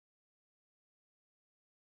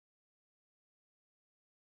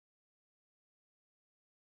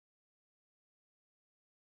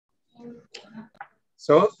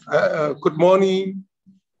So, good morning,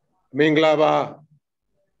 Minglava,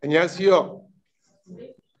 Annyeonghaseyo.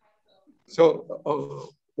 So,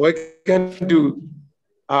 we can do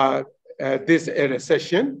this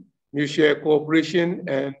session, mutual cooperation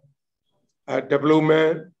and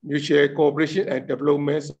development, mutual cooperation and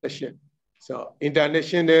development session. So,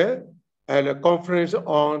 international conference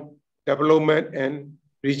on development and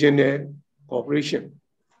regional cooperation.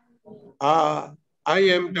 I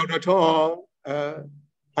am Dr. Aung.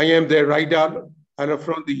 I am the writer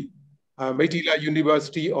from the Meiktila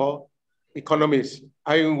University of Economics.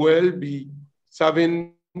 I will be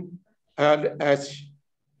serving as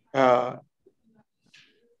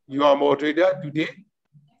your moderator today.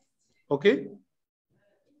 Okay.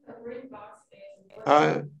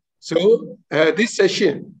 So this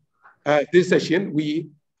session we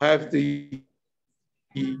have the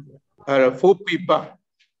 4 paper,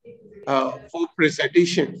 4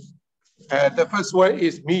 presentations. The first one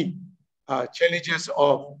is me, challenges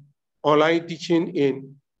of online teaching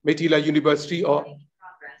in Meiktila University of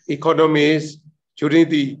Economics during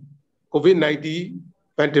the COVID-19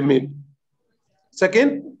 pandemic.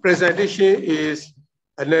 Second presentation is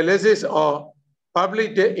analysis of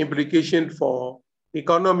public debt implication for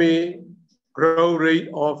economic growth rate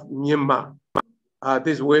of Myanmar.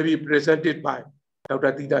 This will be presented by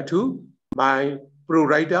Dr. Thida Htoo, my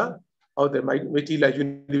pro-writer of the Meiktila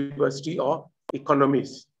University of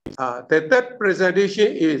Economics. The third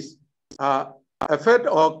presentation is effect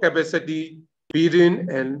of capacity building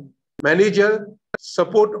and manager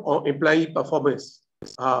support on employee performance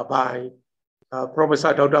by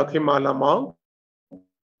Professor Dr. Maung,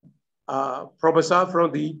 professor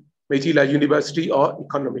from the Meiktila University of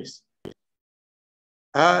Economics.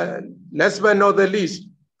 Last but not the least,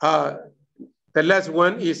 the last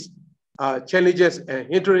one is challenges and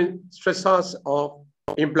hindrance stressors of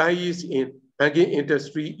employees in banking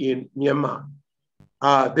industry in Myanmar.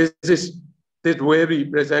 This will be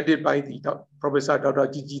presented by the Professor Dr.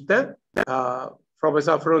 Thant,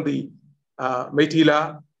 professor from the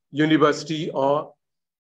Meiktila University of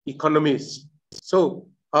Economics. So,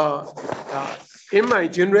 in my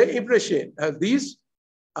general impression, these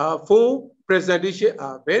 4 presentations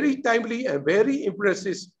are very timely and very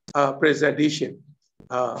impressive presentation.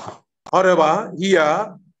 However,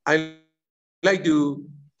 here I like to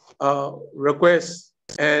request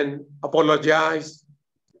and apologize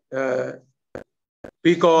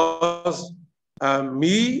because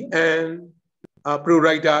me and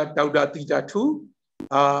pro-writer Dr. Thida Htoo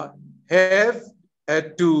have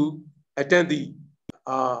to attend the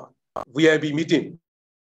VIP meeting.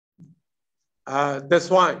 That's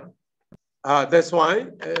why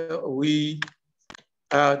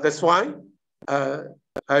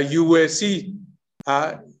you will see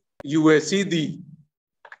the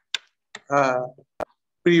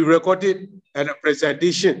pre-recorded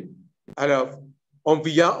presentation on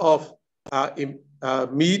behalf of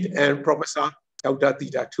me and Professor Dr.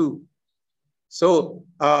 Thida Htoo. So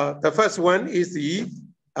the first one is the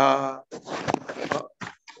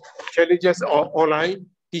challenges of online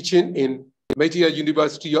teaching in Meiktila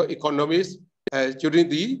University of Economics during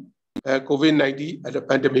the COVID-19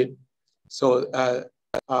 pandemic. So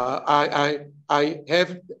I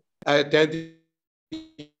have done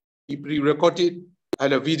the pre-recorded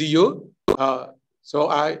video. So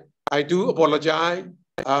I do apologize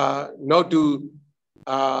not to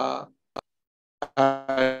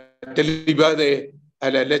deliver the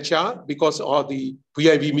lecture because of the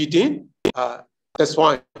VIP meeting. That's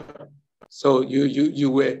fine. So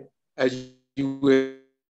you will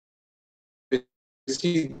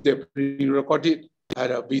see the pre-recorded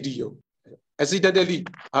video. Accidentally,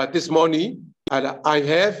 this morning I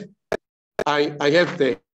have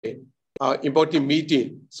the important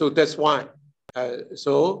meeting, so that's why.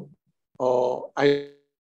 So I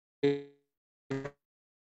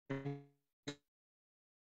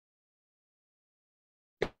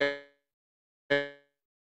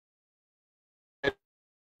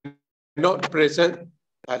not present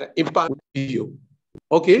impact video.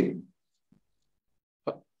 Okay.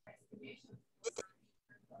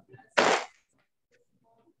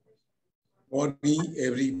 Morning,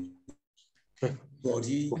 everybody.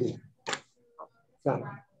 Okay.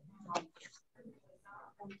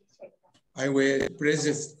 I will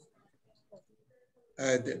present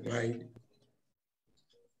my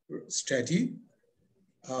strategy.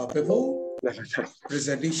 Before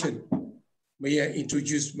presentation, may I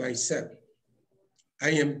introduce myself? I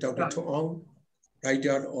am Dr. Aung,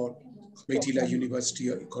 writer on Meiktila University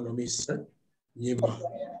of Economics, Myanmar.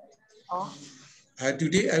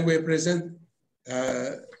 Today I will present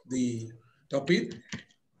the topic,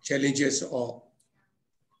 challenges of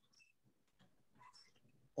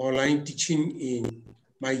online teaching in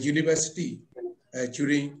my university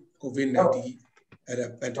during COVID-19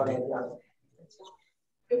 pandemic.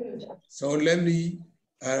 So let me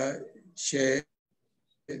share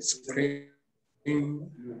screen.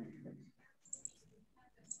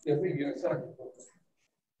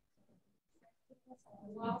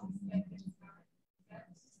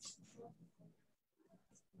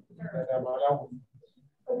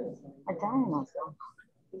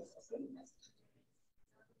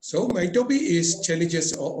 So my topic is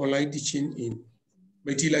challenges of online teaching in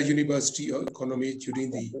Meiktila University of Economy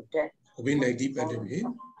during the COVID-19 pandemic.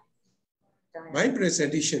 My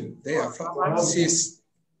presentation, there are 6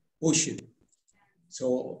 portions.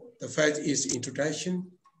 So the first is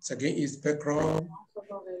introduction, second is background,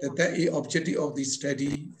 the third is objective of the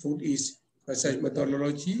study, fourth is research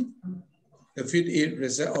methodology, the fifth is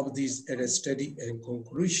result of this study and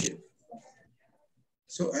conclusion.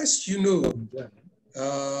 So as you know,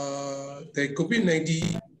 the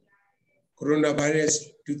COVID-19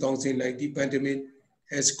 coronavirus 2019 pandemic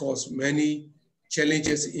has caused many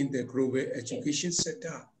challenges in the global education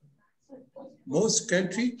sector. Most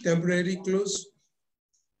countries temporarily closed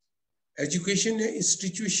educational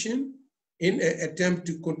institutions in an attempt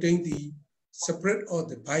to contain the spread of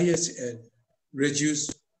the virus and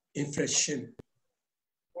reduce infection.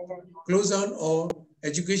 Close down all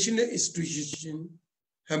educational institutions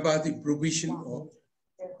hamper the provision of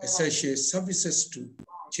essential services to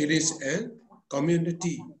children and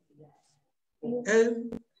community.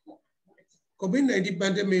 And COVID-19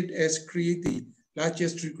 pandemic has created the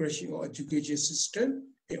largest regression of education system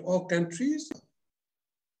in all countries,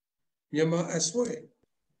 Myanmar as well.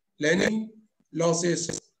 Learning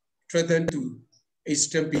losses threaten to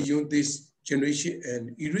extend beyond this generation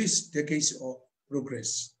and erase decades of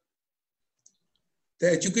progress.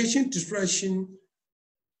 The education disruption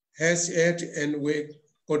has had and will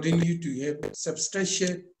continue to have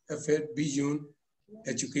substantial effect beyond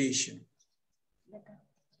education.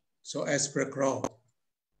 So as background,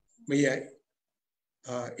 may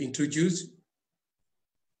I introduce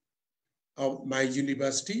my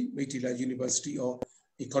university, Meiktila University of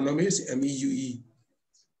Economics, MEUE.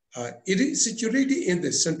 It is situated in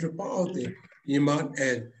the central part of the Myanmar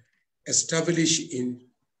and established in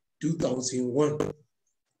 2001.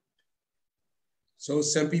 So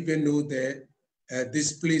some people know that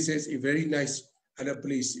this place is a very nice other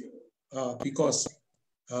place because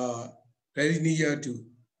very near to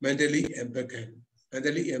Mandalay and Bagan.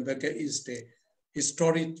 Mandalay and Bagan is the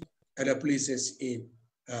historic other places in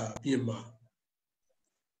Myanmar.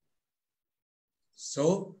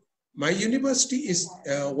 So my university is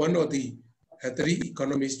one of the 3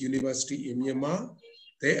 economics university in Myanmar.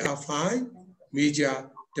 There are 5 major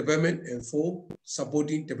departments and 4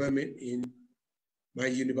 supporting departments in my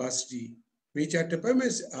university. Major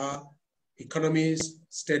departments are economics,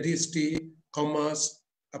 statistics, commerce,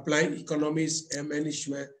 applied economics, and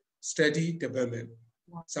management study department.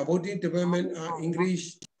 Supporting departments are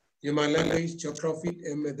English, Myanmar language, geography,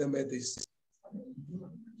 and mathematics.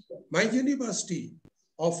 My university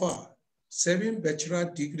offers 7 bachelor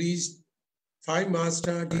degrees, 5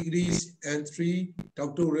 master degrees, and 3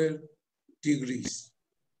 doctoral degrees.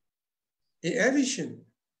 In addition,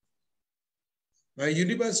 my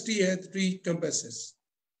university has 3 campuses: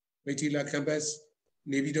 Meiktila campus,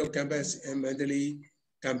 Nevido campus, and Mandalay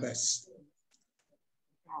campus.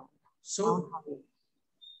 So,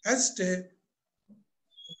 as the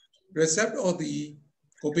result of the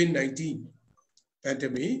COVID-19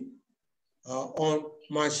 pandemic, on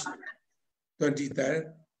March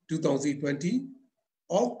 23rd, 2020,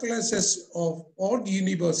 all classes of all the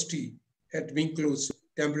university had been closed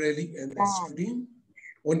temporarily and the students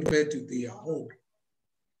went back to their home.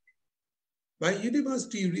 My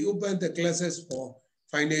university reopened the classes for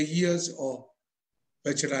final years of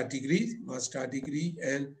bachelor degree, master degree,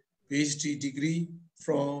 and PhD degree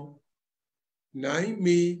from 9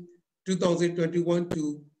 May 2021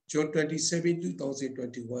 to June 27,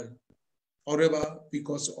 2021. However,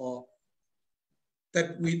 because of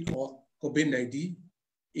that week of COVID-19,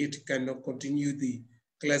 it cannot continue the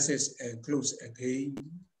classes and close again.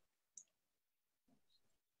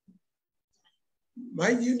 My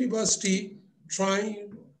university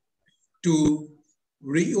trying to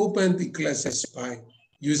reopen the classes by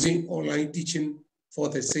using online teaching for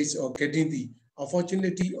the sake of getting the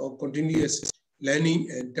opportunity of continuous learning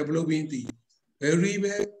and developing the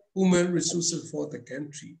valuable human resources for the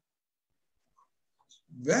country.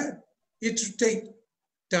 But it will take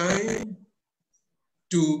time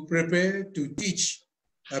to prepare to teach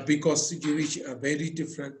because situations are very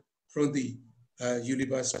different from the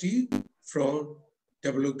university from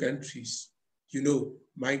developed countries. You know,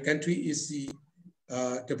 my country is the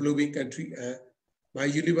developing country. My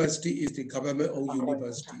university is the government-owned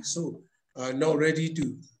university. So now ready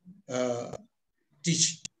to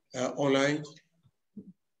teach online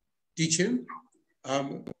teaching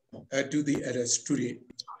to the student.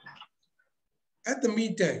 At the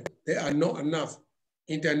meantime, there are not enough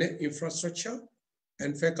internet infrastructure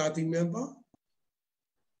and faculty members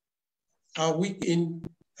are weak in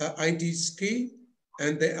IT skill,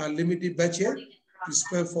 and there are limited budget to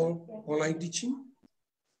spend for online teaching.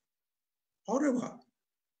 However,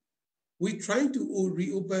 we try to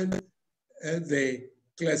reopen the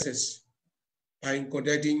classes by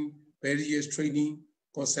conducting various training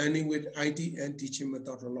concerning with IT and teaching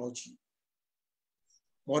methodology,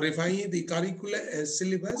 modifying the curriculum and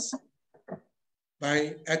syllabus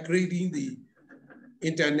by upgrading the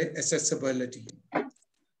internet accessibility,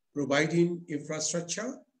 providing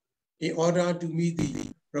infrastructure in order to meet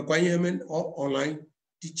the requirement of online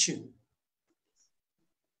teaching.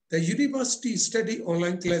 The university study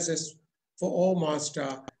online classes for all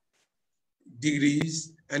master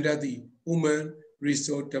degrees under the Human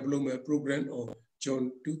Resource Development Program of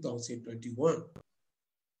June 2021.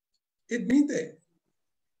 It means that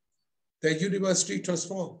the university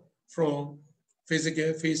transformed from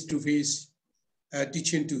physical face-to-face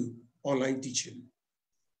teaching to online teaching.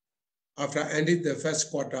 After ending the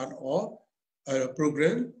first quarter of a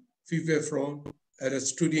program, feedback from a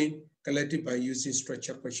student collected by using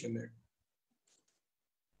structure questionnaire.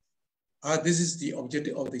 This is the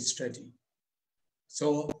objective of the study.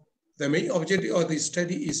 So the main objective of the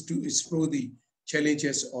study is to explore the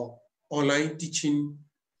challenges of online teaching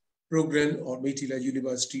program of Meiktila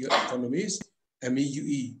University of Economics,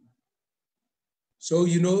 MEUE. So,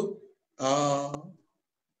 you know,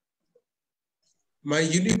 my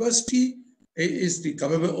university is the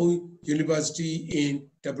government-owned university in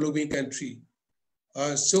developing country.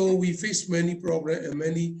 So we face many problems and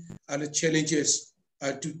many other challenges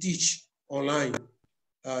to teach online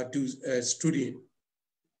to students.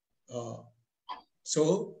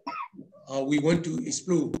 So we want to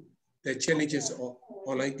explore the challenges of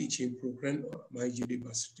online teaching program at my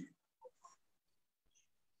university.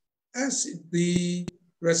 As the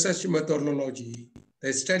research methodology,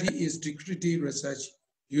 the study is descriptive research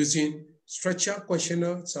using structure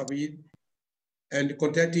questionnaire survey and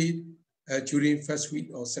conducted during first week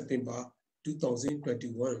of September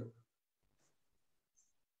 2021.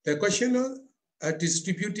 The questionnaire are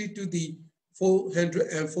distributed to the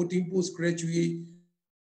 414 postgraduate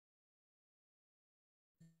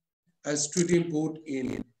student board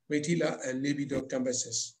in Meiktila and Nebido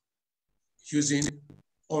campuses using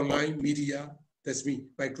online media, that's me,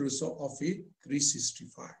 Microsoft Office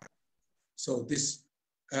 365. So this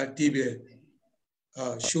table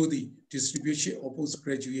show the distribution of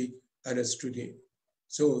postgraduate and student.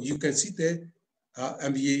 So you can see there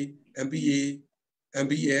MBA, MBA,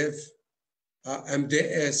 MBF,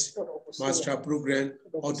 MDS, master program,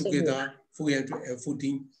 altogether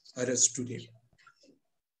 414 other students.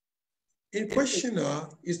 In questionnaire,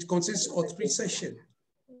 it consists of 3 sessions.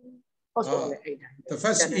 The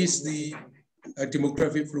first is the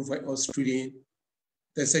demographic profile of student.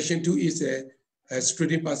 The session 2 is a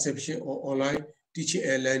student perception of online teaching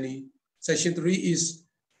and learning. Session 3 is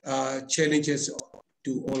challenges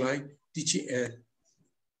to online teaching and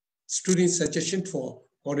student suggestion for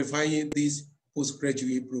modifying these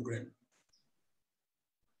postgraduate program.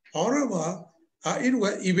 However, it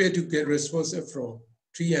was able to get responses from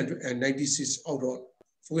 396 out of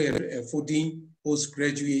 414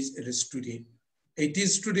 postgraduates and students. 18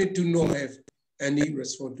 students do not have any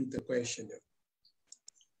response to the questionnaire.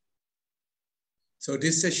 So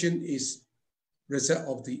this session is result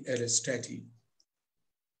of the study.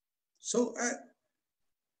 So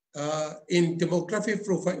in demographic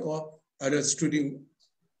profile of other student,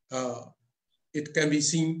 it can be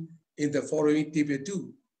seen in the following table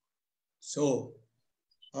too. So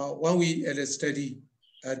when we study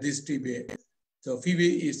this table, the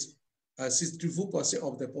female is 64%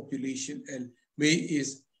 of the population and male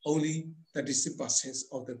is only 36%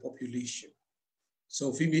 of the population.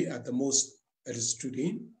 So female are the most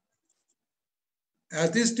student.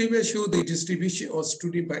 This table shows the distribution of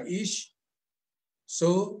student by age.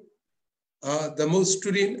 So the most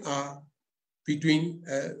students are between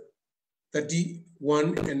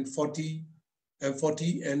 31 and 40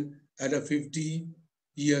 and other 50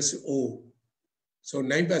 years old. So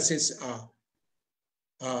 9%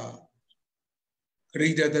 are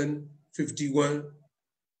greater than 51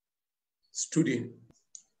 students.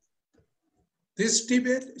 This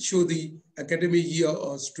table shows the academic year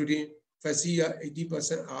of student first year,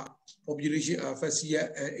 80% are population are first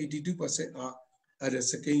year, and 82% are at the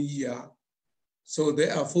second year. So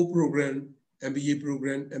there are 4 programs: MBA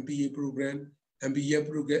program, MPA program, MBA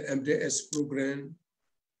program, MDS program.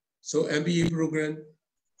 So MBA program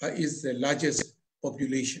is the largest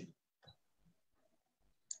population.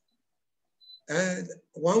 And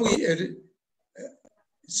when we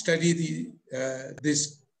study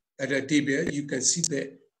this at a table, you can see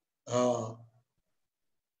that.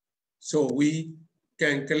 So we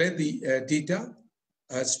can collect the data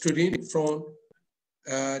student from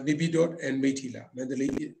Nibidot and Meiktila.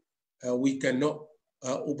 Mandalay, we cannot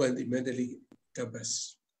open the Mandalay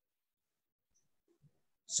campus.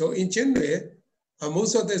 So in general,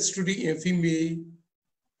 most of the students in female,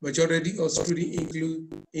 majority of students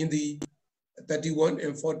include in the 31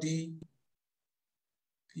 and 40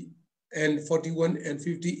 and 41 and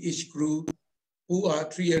 50 age group, who are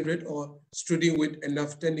 300 or students with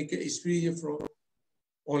enough technical experience from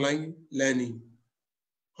online learning.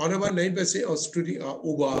 However, 9% of students are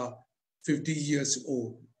over 50 years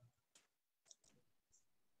old.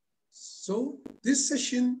 So this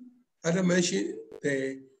session, as I mentioned,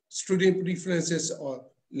 the student preferences or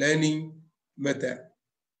learning method.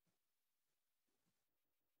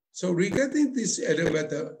 So regarding this other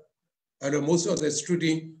method, most of the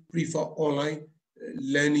students prefer online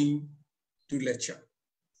learning to lecture.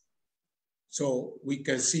 So we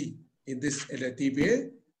can see in this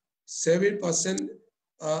LTBA, 7%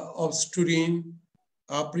 of students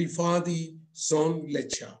prefer the Zoom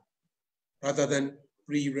lecture rather than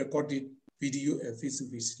pre-recorded video and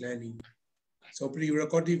face-to-face learning. So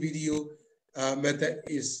pre-recorded video method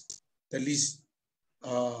is the least,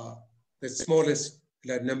 the smallest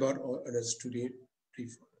number of students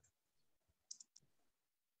prefer.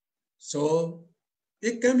 So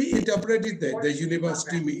it can be interpreted that the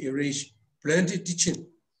university may arrange blended teaching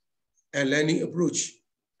and learning approach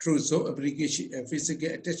through Zoom application and physical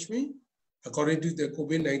attachment according to the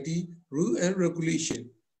COVID-19 rule and regulation.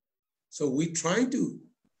 So we try to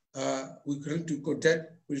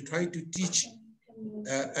teach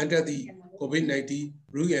under the COVID-19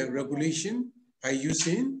 rule and regulation by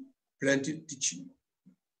using blended teaching.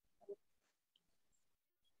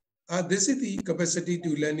 This is the capacity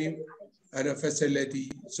to learning and a facility.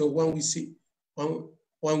 So when we see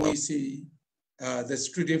the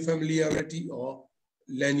student familiarity or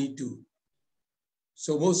learning too.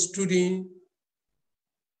 So most students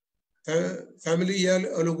familiar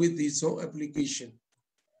with the Zoom application.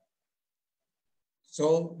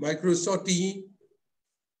 So Microsoft Teams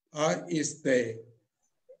is the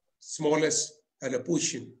smallest at a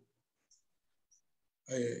portion.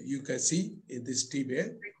 You can see in this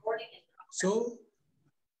table. So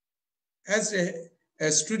as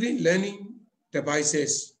a student learning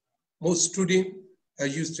devices, most students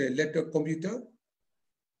use a laptop computer.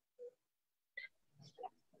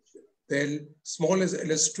 The smallest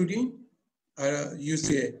student use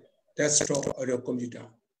a desktop or a computer.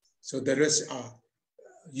 So the rest are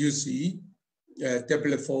use the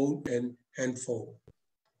tablet phone and handphone.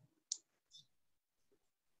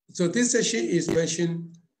 So this session is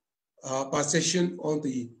mentioned per session on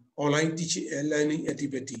the online teaching and learning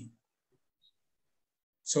activity.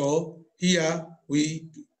 So here we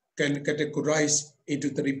can categorize into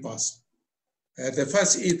 3 parts. The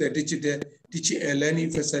first is the digital teaching and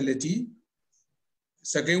learning facility.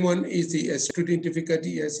 Second one is the student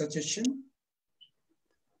difficulty and suggestion.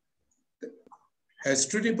 A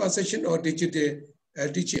student per session or digital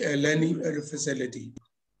teaching and learning facility.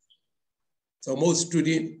 So most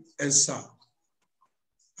students answer,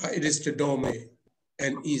 it is the domain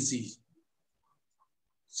and easy.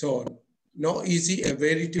 So not easy and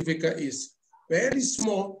very difficult is very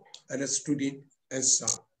small and a student answer.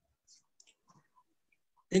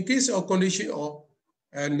 In case of condition of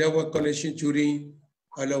network connection during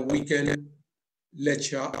a weekend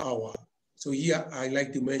lecture hour. So here I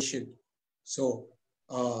like to mention, so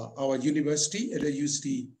our university use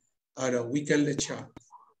the weekend lecture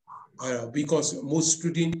because most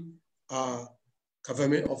students are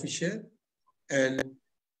government official and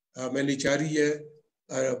managerial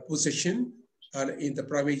position in the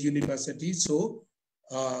private university. So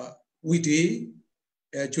weekday,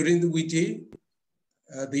 during the weekday,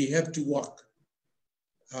 they have to work.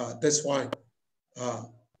 That's why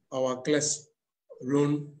our class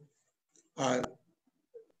room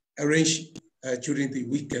arranged during the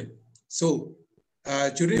weekend. So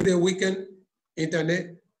during the weekend,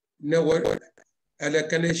 internet network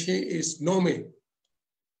connection is normal.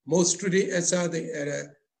 Most students answer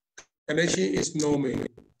the connection is normal.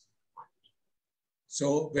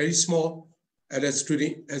 So very small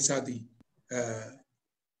student answer the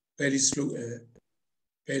very slow and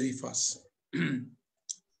very fast.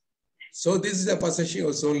 So this is a passage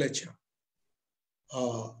of zone lecture.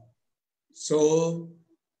 So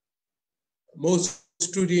most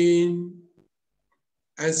students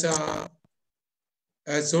answer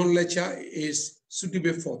a zone lecture is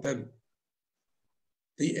suitable for them.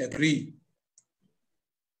 They agree.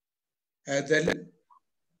 Then at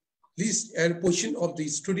least a portion of the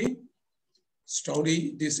student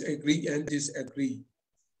strongly disagree and disagree.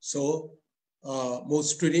 So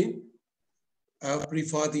most students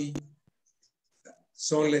prefer the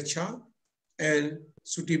zone lecture and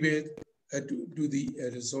suitable to do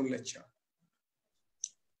the zone lecture.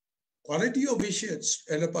 Quality of vision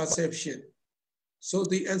and perception. So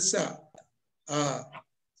the answer,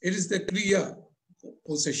 it is the clear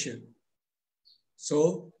possession.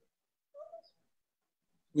 So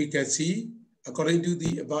we can see, according to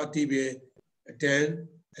the above table, 10,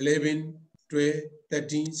 11, 12,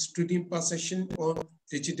 13, student perception on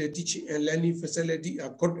digital teaching and learning facility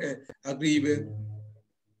are good and agreeable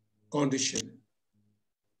condition.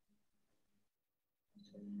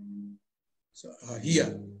 So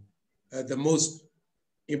here, the most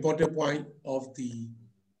important point of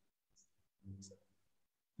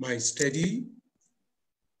my study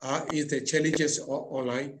is the challenges of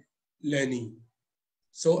online learning.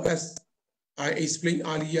 So as I explained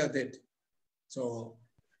earlier that, so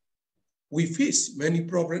we face many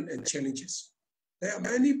problems and challenges. There are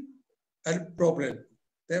many problems,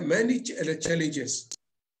 there are many challenges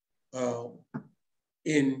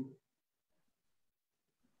in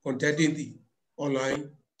conducting the online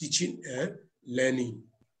teaching and learning.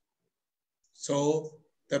 So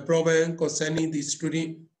the problem concerning the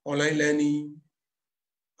student online learning,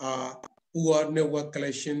 poor network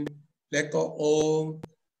connection, lack of own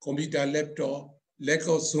computer laptop, lack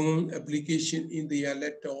of Zoom application in their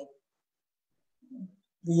laptop,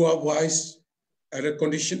 poor voice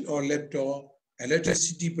condition or laptop,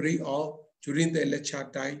 electricity breakout during the lecture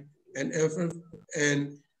time,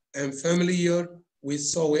 and familiar with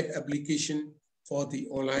software application for the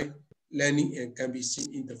online learning and can be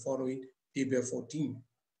seen in the following table 14.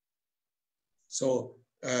 So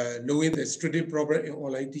knowing the student problem in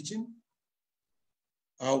online teaching,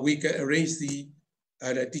 we can arrange the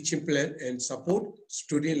teaching plan and support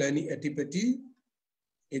student learning activity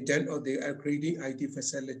in terms of the upgrading IT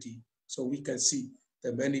facility. So we can see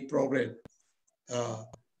the many problems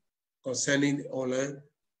concerning the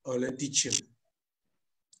online teaching.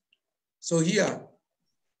 So here,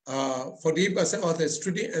 48% of the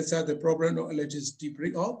students answer the problem of electricity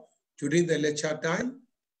breakout during the lecture time.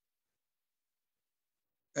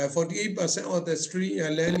 48% of the students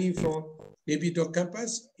are learning from Mediating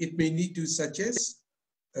campus. It may need to suggest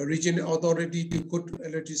a regional authority to go to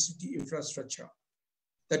electricity infrastructure.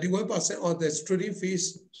 31% of the students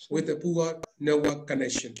face with a poor network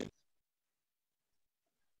connection.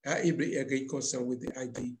 Every again concerned with the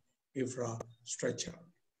IT infrastructure.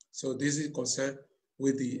 So this is concerned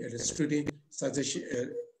with the student suggestion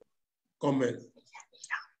and comment.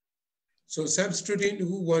 So some students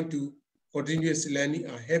who want to continuous learning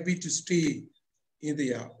are happy to stay in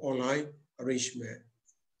their online arrangement.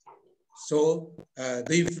 So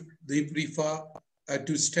they prefer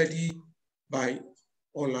to study by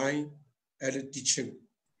online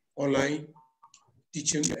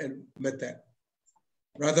teaching and method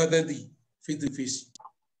rather than the face-to-face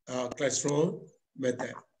classroom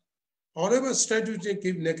method. However, students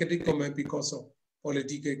give negative comment because of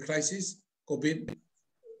political crisis,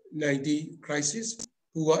 COVID-19 crisis,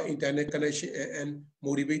 poor internet connection and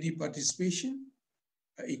motivated participation.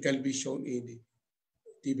 It can be shown in the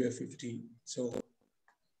table 15. So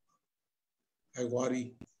I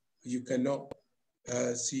worry you cannot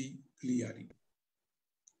see clearly.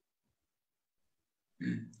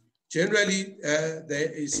 Generally,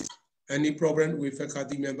 there is any problem with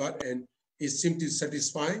faculty member and it seems to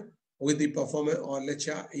satisfy with the performance or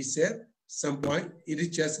lecture itself. Some point, it is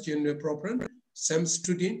just general problem. Some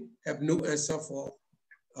students have no answer for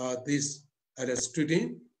this other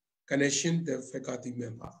student connection, the faculty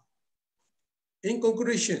member. In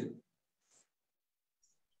conclusion,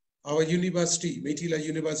 our university, Meiktila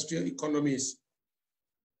University of Economics,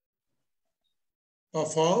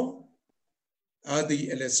 perform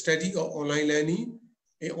the study of online learning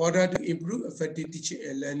in order to improve effective teaching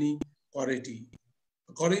and learning quality.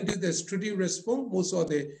 According to the student response, most of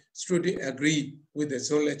the students agree with the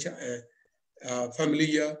Zoom lecture and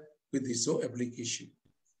familiar with the Zoom application.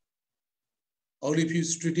 Only few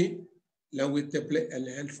students learn with tablet and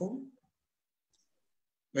handphone.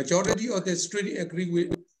 Majority of the students agree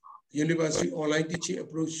with university online teaching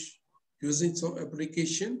approach using Zoom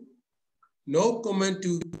application. No comment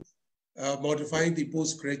to modifying the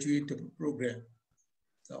postgraduate program.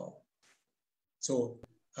 So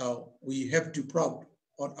we have to proud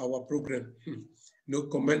on our program. No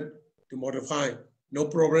comment to modify, no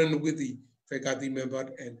problem with the faculty member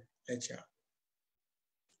and lecturer.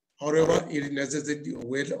 However, it is necessary to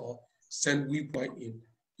aware of standpoint point in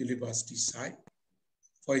university side.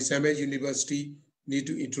 For example, university need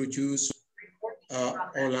to introduce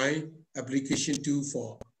online application tool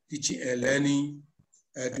for teaching and learning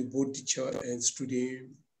to both teacher and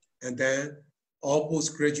student. And then all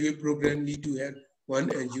postgraduate program need to have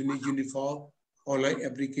one and uniform online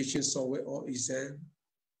application software or exam.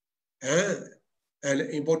 And an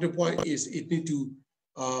important point is it need to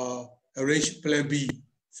arrange plan B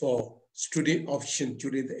for student option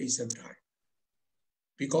during the exam time.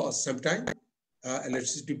 Because sometimes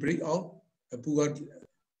electricity break out, poor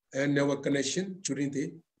network connection during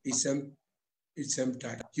the exam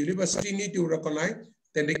time. University need to recognize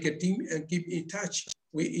the negative team and keep in touch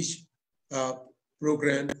with each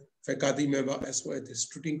program faculty member as well as the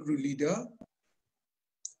student group leader.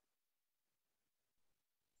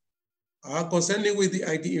 Concerning with the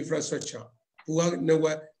IT infrastructure, poor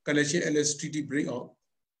network connection electricity break out.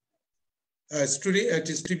 Student and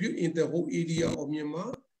distribute in the whole area of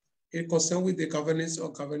Myanmar. It concerns with the governance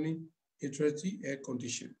or governing interest and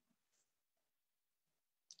condition.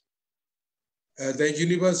 The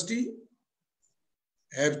university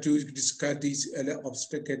have to discuss these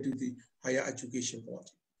obstacles to the higher education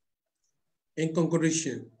body. In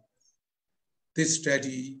conclusion, this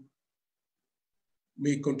study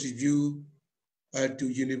may contribute to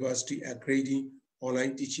university upgrading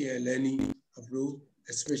online teaching and learning abroad,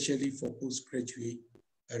 especially for postgraduate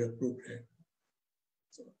program.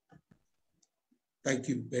 So, thank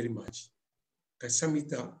you very much.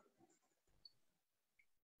 Kasamita.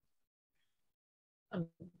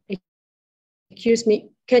 Excuse me,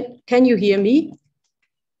 can you hear me?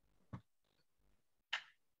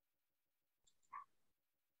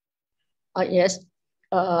 Yes,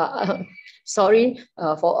 sorry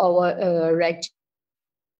for our rector,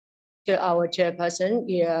 our chairperson.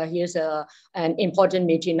 Here's an important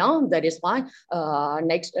meeting now. That is why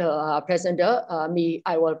next presenter,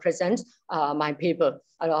 I will present my paper.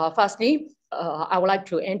 Firstly, I would like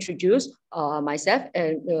to introduce myself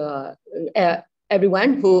and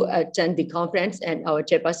everyone who attend the conference and our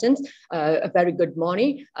chairpersons. A very good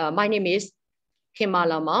morning. My name is Khin,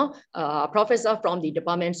 professor from the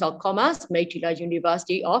Department of Commerce, Meiktila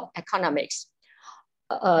University of Economics.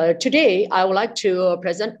 Today, I would like to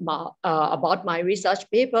present about my research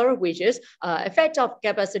paper, which is effect of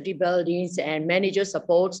capacity buildings and manager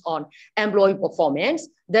supports on employee performance,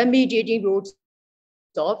 the mediating routes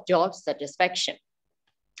of job satisfaction.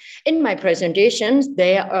 In my presentations,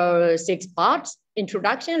 there are 6 parts: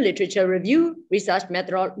 introduction, literature review, research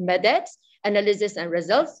methods, analysis and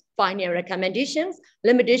results, finding and recommendations,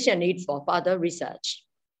 limitation need for further research.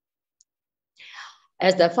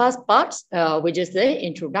 As the first part, which is the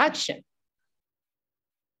introduction.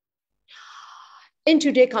 In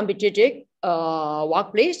today's competitive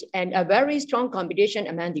workplace and a very strong competition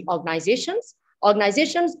among the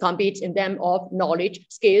organizations compete in terms of knowledge,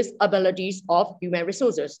 skills, abilities of human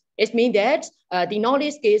resources. It means that the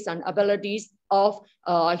knowledge, skills, and abilities of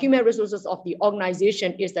human resources of the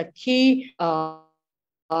organization is the key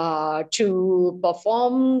to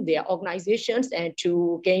perform their organizations and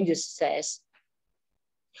to gain the success.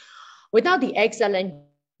 Without the excellent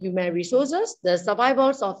human resources, the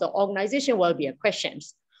survivals of the organization will be a question.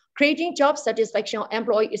 Creating job satisfaction of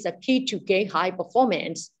employee is a key to gain high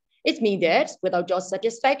performance. It means that without job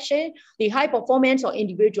satisfaction, the high performance of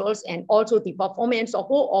individuals and also the performance of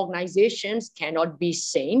whole organizations cannot be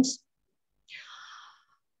seen.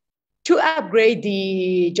 To upgrade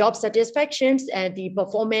the job satisfactions and the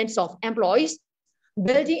performance of employees,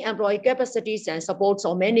 building employee capacities and supports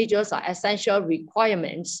of managers are essential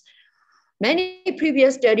requirements. Many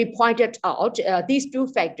previous studies pointed out these 2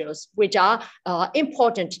 factors, which are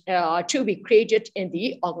important to be created in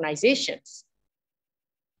the organizations.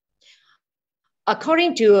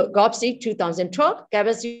 According to GOPSI 2012,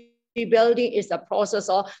 capacity building is a process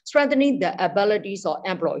of strengthening the abilities of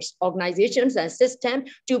employees, organizations, and systems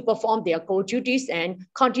to perform their core duties and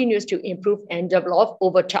continues to improve and develop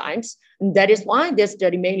over time. That is why this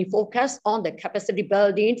study mainly focuses on the capacity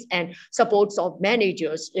buildings and supports of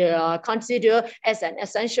managers considered as an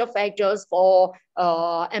essential factors for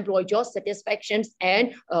employee job satisfactions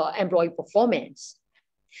and employee performance.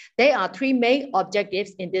 There are 3 main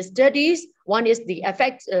objectives in these studies. One is the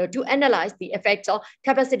effect to analyze the effects of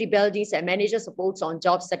capacity buildings and manager supports on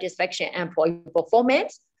job satisfaction and employee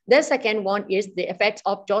performance. The second one is the effects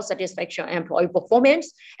of job satisfaction and employee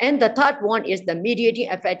performance. And the third one is the mediating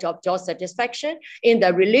effect of job satisfaction in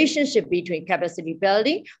the relationship between capacity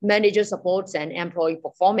building, manager supports, and employee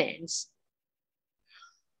performance.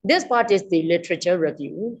 This part is the literature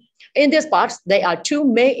review. In this part, there are two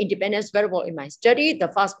main independence variables in my study. The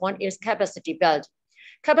first one is capacity building.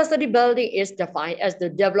 Capacity building is defined as the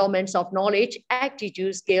development of knowledge,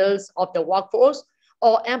 attitude, skills of the workforce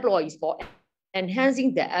or employees for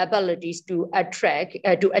enhancing their abilities to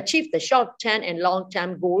achieve the short-term and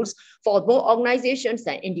long-term goals for both organizations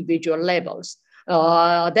and individual levels.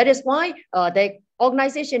 That is why the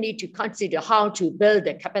organization need to consider how to build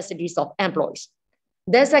the capacities of employees.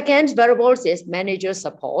 The second variable is manager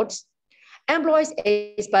supports. Employees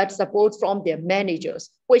expect support from their managers,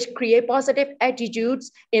 which create positive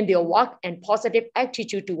attitudes in their work and positive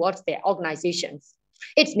attitude towards their organizations.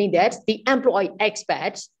 It means that the employee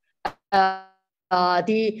expects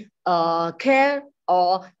the care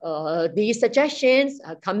or the suggestions,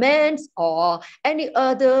 comments, or any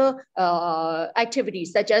other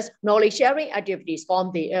activities such as knowledge sharing activities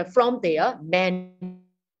from their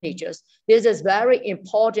managers. This is very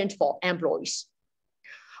important for employees.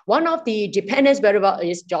 One of the dependence variables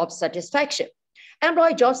is job satisfaction.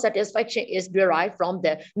 Employee job satisfaction is derived from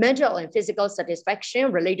the mental and physical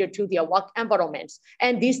satisfaction related to their work environments.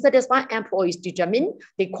 And these satisfied employees determine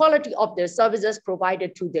the quality of the services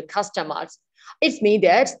provided to the customers. It means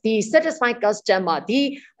that the satisfied customer,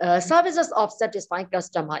 the services of satisfied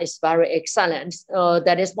customer is very excellent.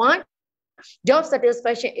 That is why job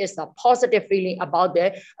satisfaction is a positive feeling about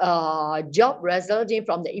the job resulting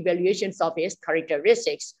from the evaluations of its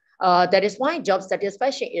characteristics. That is why job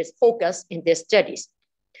satisfaction is focused in these studies.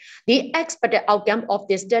 The expected outcome of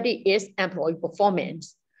this study is employee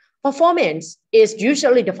performance. Performance is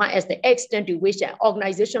usually defined as the extent to which an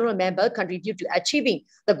organizational member contribute to achieving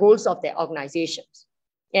the goals of their organizations.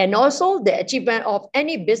 And also the achievement of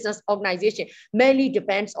any business organization mainly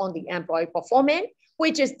depends on the employee performance,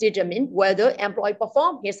 which is determined whether employee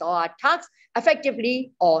perform his or her tasks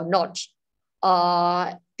effectively or not.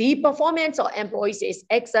 The performance of employees is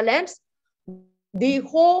excellent. The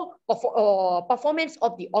whole performance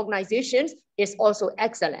of the organizations is also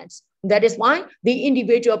excellent. That is why the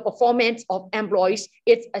individual performance of employees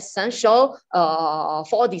is essential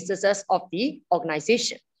for the success of the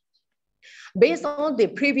organization. Based on the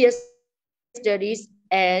previous studies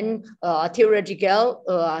and theoretical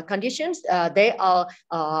conditions, there are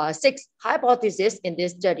 6 hypotheses in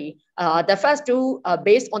this study. The first 2 are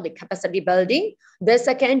based on the capacity building. The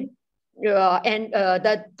second and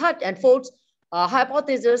the third and fourth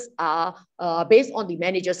hypothesis are based on the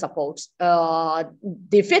manager supports.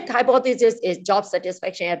 The fifth hypothesis is job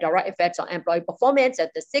satisfaction and direct effects on employee performance. And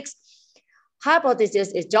the sixth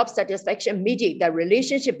hypothesis is job satisfaction mediate the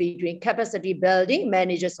relationship between capacity building,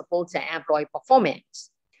 manager supports, and employee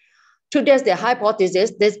performance. To test the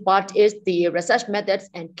hypothesis, this part is the research methods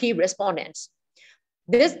and key respondents.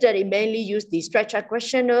 This study mainly used the structure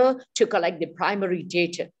questionnaire to collect the primary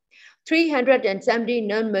data. 370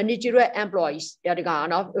 non-managerial employees were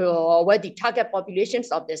the target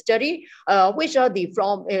populations of the study, which are the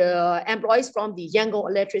employees from the Yangon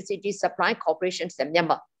Electricity Supply Corporations in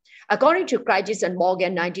Myanmar. According to Crisis and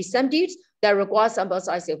Morgan 1970s, the required sample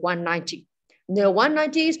size is 190. The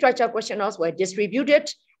 190 structure questionnaires were distributed,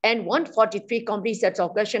 and 143 complete sets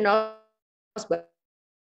of questionnaires were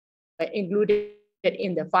included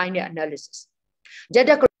in the final analysis.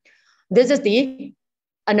 This is the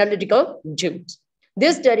analytical tools.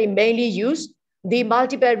 This study mainly used the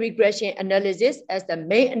multiple regression analysis as the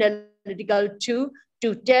main analytical tool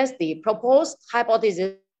to test the proposed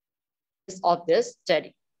hypothesis of this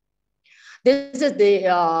study. This is the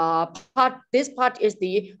part. This part is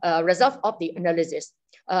the result of the analysis.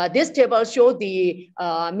 This table shows the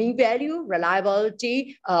mean value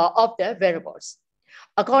reliability of the variables.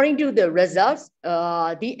 According to the results,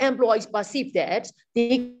 the employees perceive that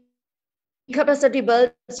the capacity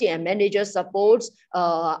building and manager supports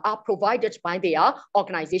are provided by their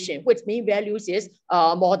organization, which mean values is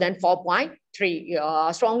more than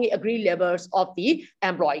 4.3. Strongly agree levels of the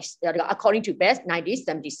employees, according to BEST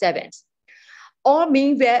 1977.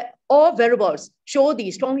 All variables show the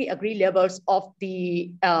strongly agree levels of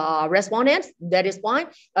the respondents. That is why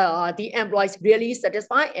the employees really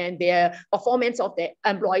satisfied and their performance of the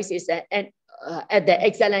employees is at the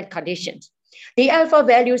excellent conditions. The alpha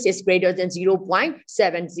values is greater than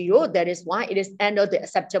 0.70. That is why it is under the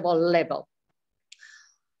acceptable level.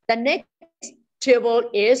 The next table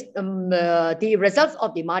is the results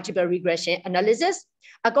of the multiple regression analysis.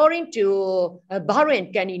 According to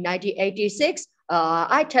Bahrain Khin in 1986,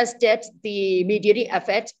 I tested the mediating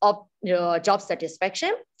effects of job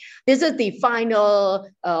satisfaction. This is the final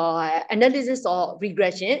analysis of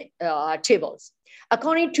regression tables.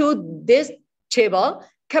 According to this table,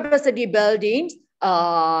 capacity building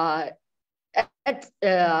direct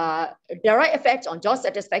effects on job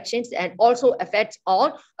satisfaction and also effects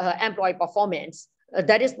on employee performance.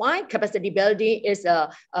 That is why capacity building is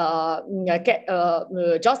job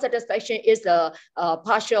satisfaction is a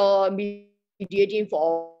partial mediating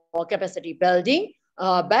for capacity building,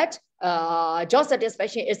 but job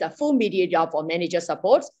satisfaction is a full mediator for manager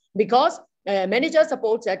supports, because manager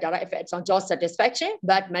supports have direct effects on job satisfaction,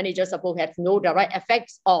 but manager support has no direct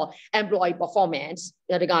effects on employee performance.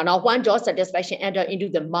 Now, one job satisfaction enter into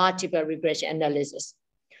the multiple regression analysis.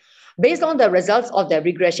 Based on the results of the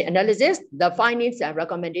regression analysis, the findings and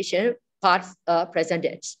recommendation parts are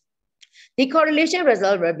presented. The correlation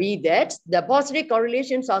result will be that the positive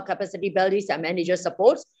correlations of capacity building and manager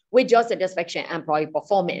supports with job satisfaction and employee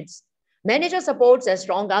performance. Manager supports a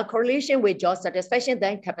stronger correlation with job satisfaction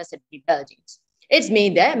than capacity building. It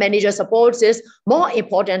means that manager supports is more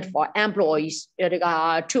important for employees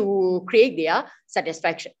to create their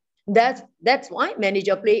satisfaction. That's why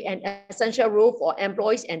manager play an essential role for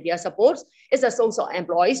employees and their supports is a source of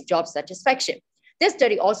employees' job satisfaction. This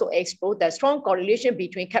study also explored the strong correlation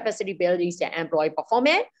between capacity building and employee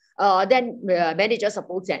performance, then manager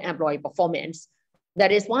supports and employee performance.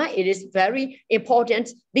 That is why it is very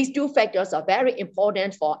important. These two factors are very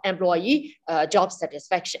important for employee job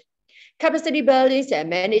satisfaction. Capacity building and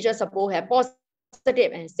manager support have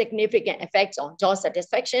positive and significant effects on job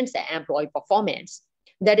satisfaction and employee performance.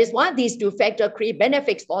 That is why these two factors create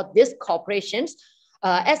benefits for these corporations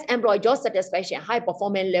as employee job satisfaction and high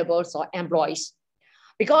performance levels for employees.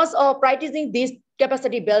 Because of practicing these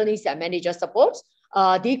capacity building and manager supports,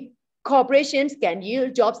 the corporations can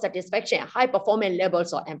yield job satisfaction and high performance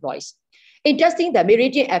levels of employees. In testing the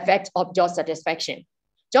mediating effects of job satisfaction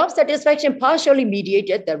partially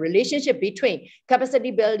mediated the relationship between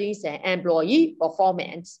capacity building and employee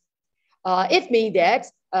performance. It means that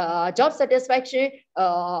job satisfaction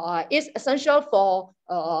is essential for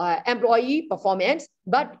employee performance,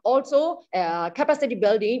 but also capacity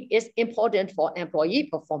building is important for employee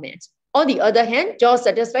performance. On the other hand, job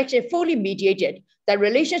satisfaction fully mediated the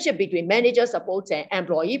relationship between manager support and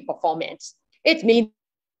employee performance. It means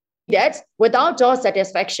that without job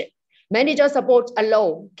satisfaction, manager support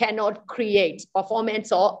alone cannot create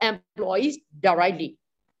performance or employees directly.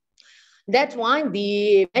 That's why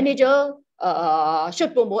the manager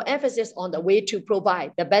should put more emphasis on the way to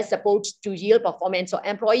provide the best support to yield performance of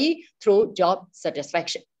employee through job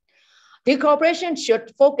satisfaction. The corporation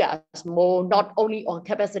should focus more not only on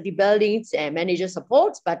capacity building and manager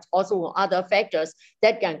supports, but also on other factors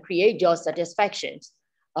that can create job satisfaction.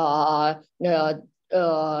 There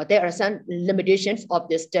are some limitations of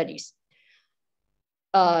the studies.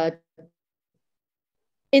 In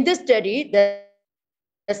this study, the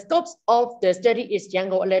scopes of the study is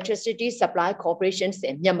Yangon Electricity Supply Corporations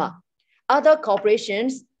in Myanmar. Other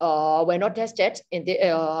corporations were not tested in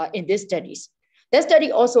these studies. The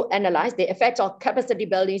study also analyzed the effects of capacity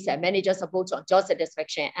building and manager support on job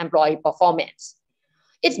satisfaction and employee performance.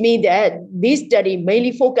 It means that this study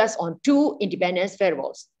mainly focused on two independent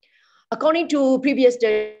variables. According to previous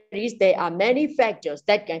studies, there are many factors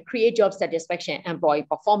that can create job satisfaction and employee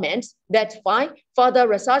performance. That's why further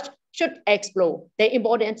research should explore the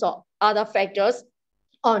importance of other factors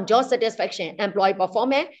on job satisfaction and employee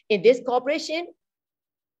performance in this corporation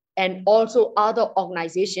and also other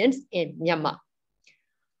organizations in Myanmar.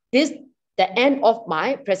 This is the end of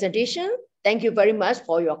my presentation. Thank you very much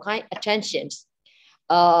for your kind attention.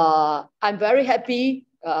 I'm very happy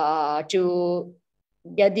to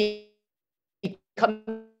get the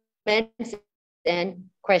comments and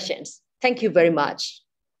questions. Thank you very much.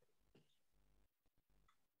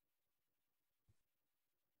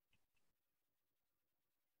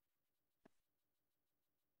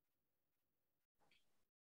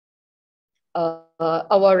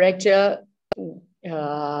 Our rector,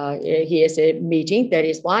 he has a meeting. That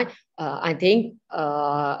is why I think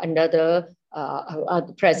another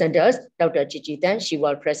presenters, Dr. Chichitan, she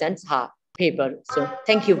will present her paper. So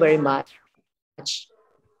thank you very much.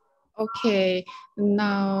 Okay,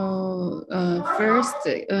 now first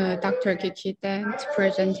Dr. Chichitan's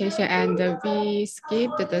presentation, and we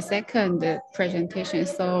skipped the second presentation.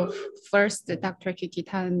 So first, Dr.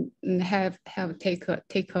 Chichitan have take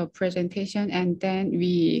a presentation, and then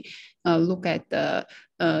we look at the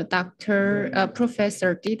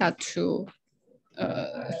Professor Thida Htoo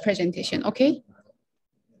presentation. Okay.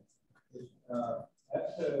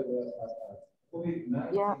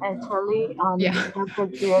 Yeah, actually, Yeah. Dr.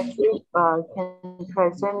 Jyoti can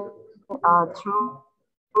present through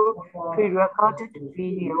pre-recorded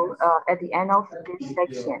video at the end of this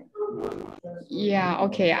section. Yeah,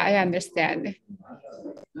 okay, I understand.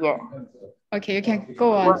 Yeah. Okay, you can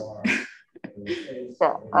go on. Well,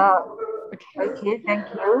 so, okay, thank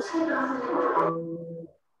you.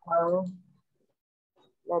 Well,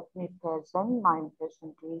 let me present my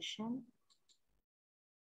presentation.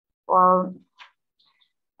 Well,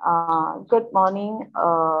 good morning,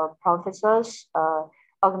 professors,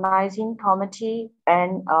 organizing committee,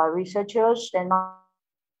 and researchers, and my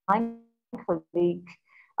colleague.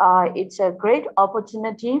 It's a great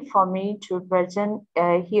opportunity for me to present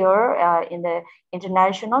here in the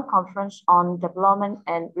International Conference on Development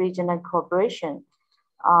and Regional Cooperation.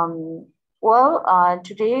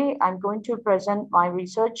 Today I'm going to present my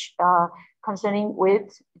research concerning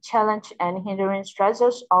with challenge and hindrance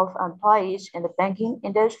stresses of employees in the banking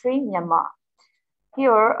industry in Myanmar.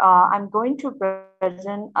 Here, I'm going to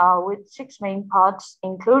present with 6 main parts,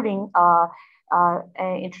 including an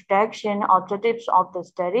introduction, objectives of the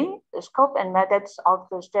study, the scope and methods of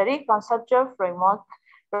the study, conceptual framework,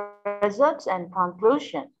 results, and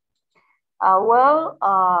conclusion.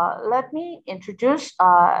 Let me introduce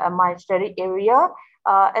my study area.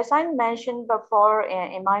 As I mentioned before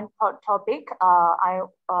in my topic, I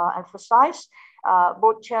emphasize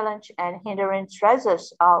both challenge and hindrance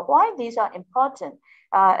stresses. Why these are important?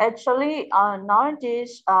 Actually,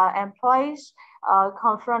 nowadays, employees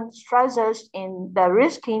confront stresses in the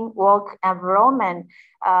risky work environment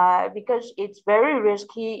because it's very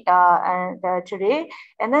risky today,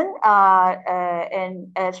 and then and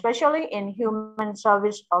especially in human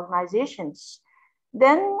service organizations.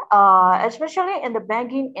 Then, especially in the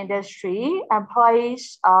banking industry,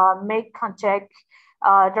 employees make contact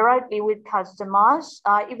directly with customers,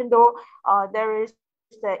 even though there is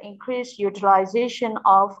the increased utilization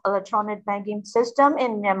of electronic banking system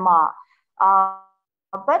in Myanmar.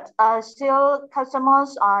 But still,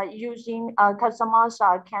 customers are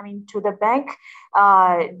coming to the bank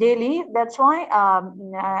daily. That's why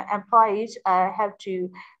employees have to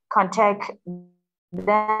contact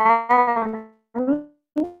them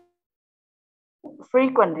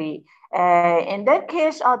frequently. In that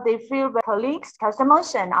case, they feel colleagues,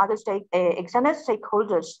 customers, and other external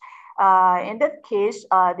stakeholders. In that case,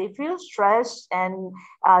 they feel stressed and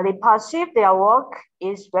they perceive their work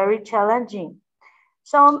is very challenging.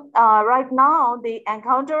 So right now, they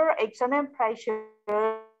encounter external pressures,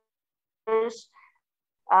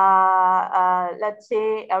 let's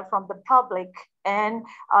say from the public, and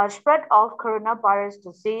spread of coronavirus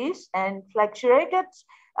disease and fluctuation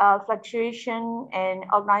in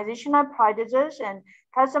organizational practices and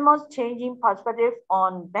customers changing perspective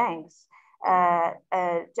on banks.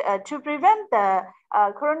 To prevent the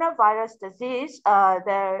coronavirus disease,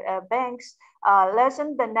 the banks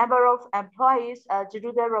lessen the number of employees due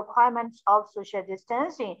to the requirements of social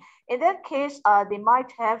distancing. In that case, they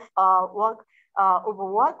might have over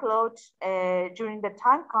workload during the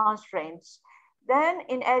time constraints. Then,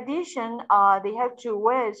 in addition, they have to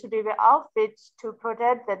wear suitable outfits to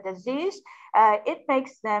protect the disease. It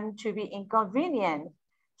makes them to be inconvenient.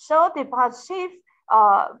 So they perceive,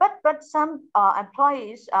 but some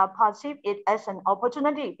employees perceive it as an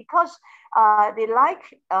opportunity because they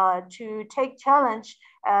like to take challenge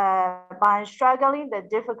by struggling the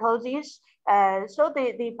difficulties. So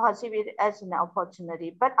they perceive it as an opportunity.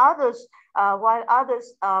 But others, while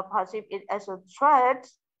others perceive it as a threat,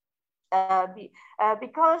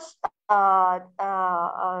 because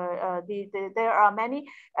there are many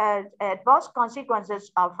adverse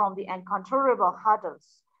consequences from the uncontrollable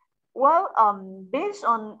hurdles. Well, based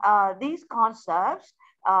on these concepts,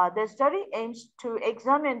 the study aims to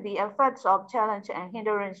examine the effects of challenge and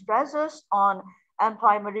hindrance stresses on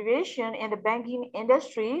employee motivation in the banking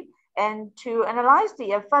industry and to analyze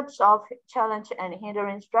the effects of challenge and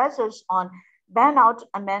hindrance stresses on burnout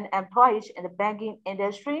among employees in the banking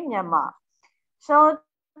industry in Myanmar. So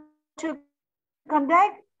to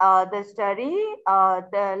conduct the study,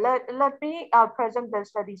 let me present the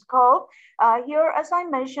study scope. Here, as I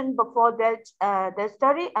mentioned before, that the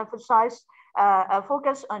study emphasized a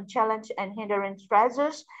focus on challenge and hindrance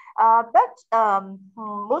stresses, but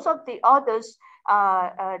most of the authors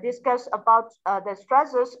discuss about the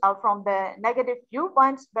stresses from the negative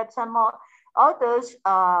viewpoints, but some more authors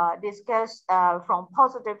discuss from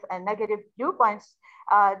positive and negative viewpoints.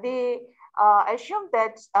 They assume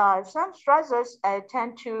that some stresses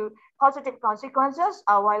tend to positive consequences,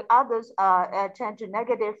 while others tend to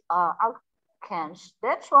negative outcomes.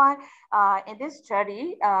 That's why in this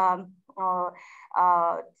study,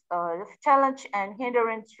 challenge and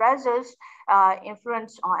hindrance stressors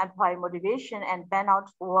influence on employee motivation and burnout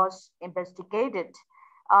was investigated.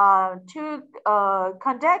 To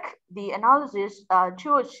conduct the analysis,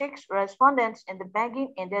 206 respondents in the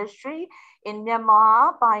banking industry in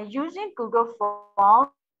Myanmar by using Google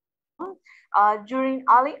Forms during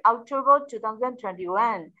early October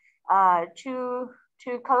 2021 to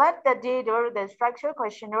collect the data. The structure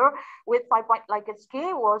questionnaire with 5-point Likert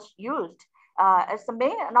scale was used as the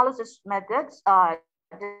main analysis methods.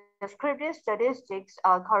 Descriptive statistics,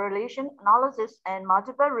 correlation analysis, and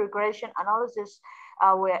multiple regression analysis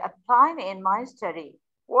were applied in my study.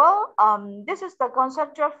 Well, this is the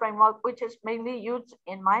conceptual framework which is mainly used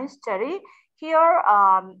in my study. Here,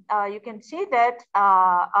 you can see that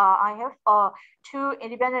I have 2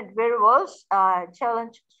 independent variables,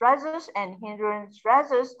 challenge stressors and hindrance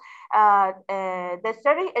stressors. The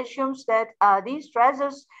study assumes that these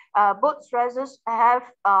stressors, both stressors have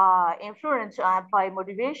influence on employee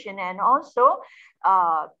motivation and also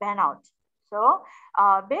burnout. So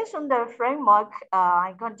based on the framework,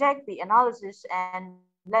 I conduct the analysis and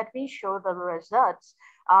let me show the results.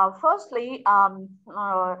 Firstly,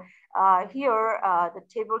 here the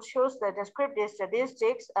table shows the descriptive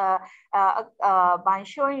statistics by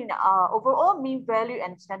showing overall mean value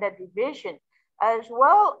and standard deviation. As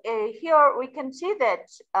well, here we can see that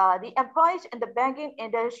the employees in the banking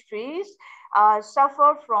industries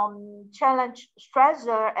suffer from challenge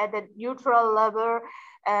stressor at the neutral level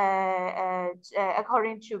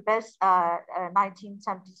according to BEST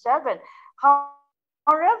 1977.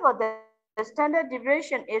 However, the standard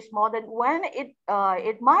deviation is more than when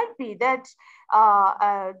it might be that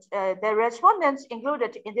the respondents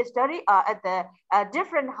included in this study are at the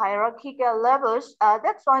different hierarchical levels.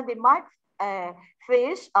 That's why they might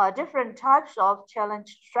face different types of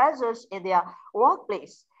challenge stressors in their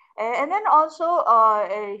workplace. And then also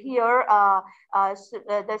here,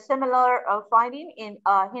 the similar finding in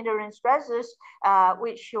hindrance stressors,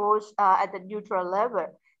 which shows at the neutral level.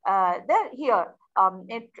 Then here,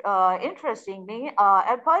 interestingly,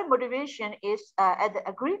 employee motivation is at the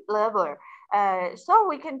agreed level. So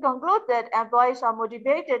we can conclude that employees are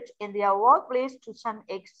motivated in their workplace to some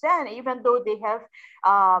extent, even though they have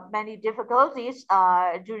many difficulties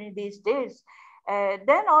during these days.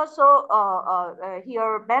 Then also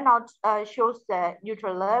here burnout shows the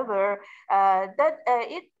neutral level. That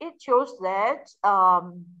it shows that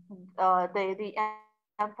the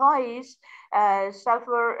employees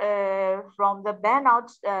suffer from the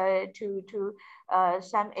burnout to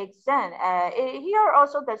some extent. Here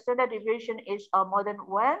also the standard deviation is more than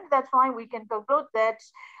 1. That's why we can conclude that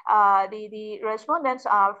the respondents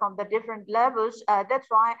are from the different levels. That's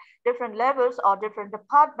why different levels or different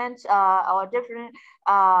departments or different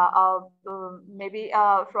maybe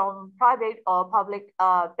from private or public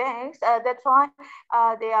banks. That's why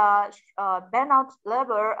their burnout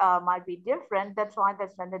level might be different. That's why the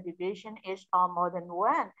standard deviation is more than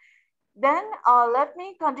 1. Then let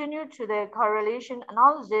me continue to the correlation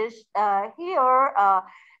analysis. Here,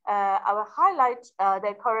 I will highlight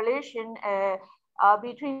the correlation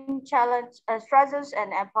between challenge stresses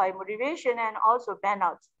and employee motivation and also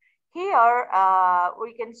burnout. Here,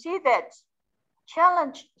 we can see that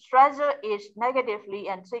challenge stressor is negatively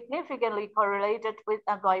and significantly correlated with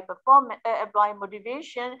employee performance, employee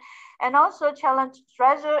motivation, and also challenge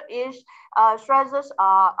stressor is stressors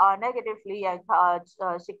are negatively and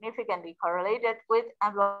significantly correlated with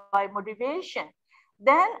employee motivation.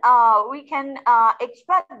 Then we can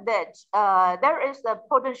expect that there is the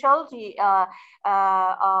potentiality of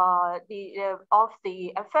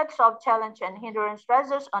the effects of challenge and hindrance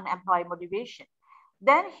stressors on employee motivation.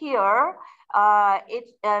 Then here, it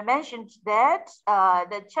mentions that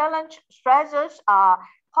the challenge stressors are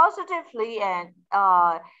positively and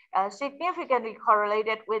significantly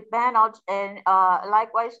correlated with burnout, and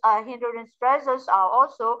likewise, hindrance stressors are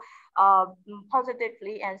also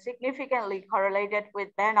positively and significantly correlated with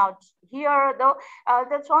burnout. Here, though,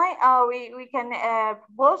 that's why we can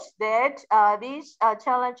post that these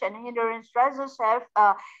challenge and hindrance stressors have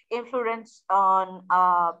influence on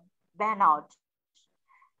burnout.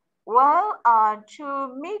 Well,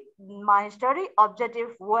 to meet my study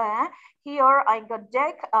objective, where here I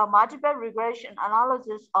conduct a multiple regression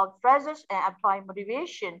analysis of stressors and employee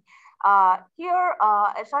motivation. Here,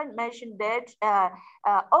 as I mentioned that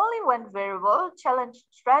only one variable, challenge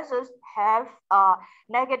stressors, have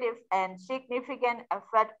negative and significant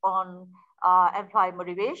effect on employee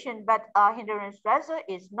motivation, but hindrance stressor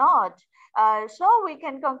is not. So we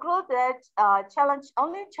can conclude that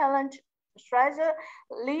only challenge stressor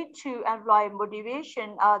lead to employee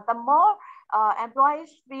motivation. The more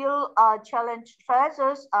employees feel challenge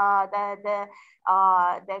stressors, the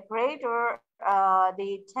greater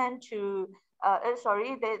they tend to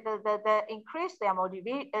the increase their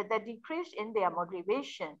motivation, the decrease in their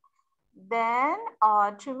motivation. Then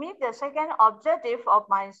to meet the second objective of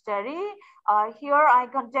my study, here I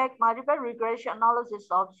conduct multiple regression analysis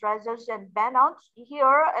of stressors and burnouts.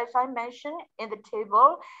 Here, as I mentioned in the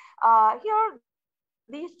table, here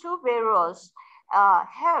these two variables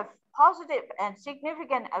have positive and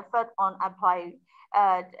significant effect on employee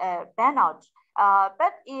burnout.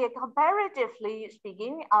 But comparatively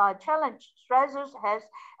speaking, challenge stressors has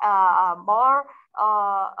more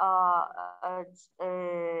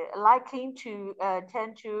likely to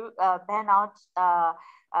tend to burnout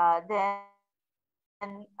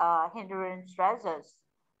than hindrance stressors.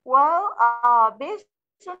 Well, based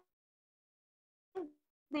on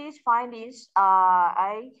these findings,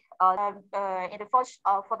 in the first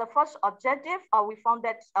for the first objective, we found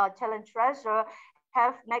that challenge stressor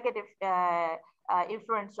have negative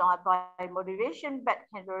influence on employee motivation, but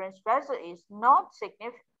hindrance stressor is not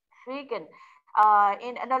significant.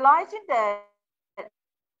 In analyzing the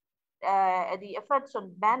effects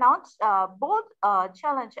on burnouts, both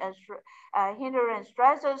challenge and hindrance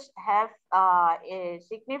stressors have a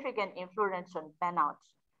significant influence on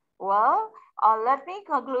burnouts. Well, let me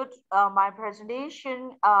conclude my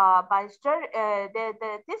presentation by this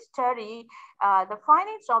study. The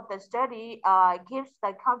findings of the study gives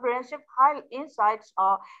the comprehensive high insights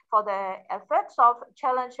for the effects of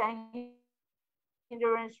challenge and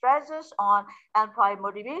hindrance stressors on employee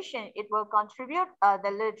motivation. It will contribute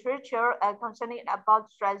the literature concerning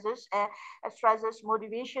about stressors,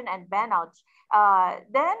 motivation, and burnouts.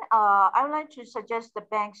 Then I would like to suggest the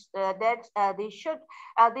banks that they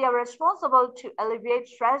are responsible to alleviate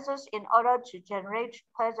stressors in order to generate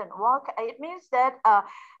pleasant work. It means that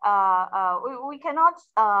we cannot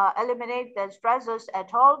eliminate the stressors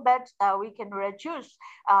at all, but we can reduce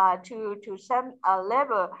to some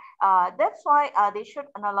level. That's why they should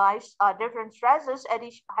analyze different stressors at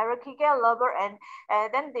each hierarchical level, and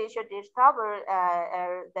then they should discover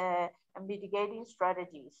the mitigating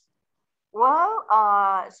strategies. Well,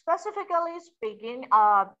 specifically speaking,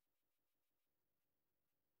 as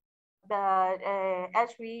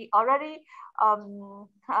we already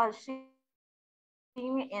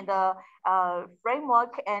seen in the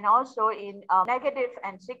framework, and also in negative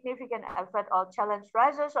and significant effect of challenge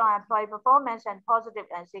stressors on employee performance, and positive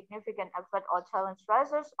and significant effect of challenge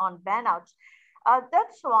stressors on burnouts.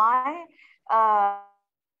 That's why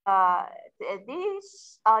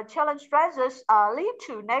these challenge stressors lead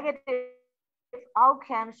to negative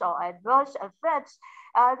outcomes or adverse effects.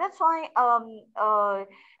 That's why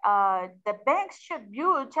the banks should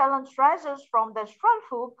view challenge stressors from the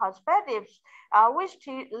stressful perspectives, which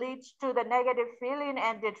leads to the negative feeling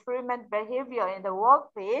and detriment behavior in the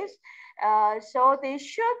workplace. So they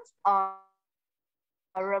should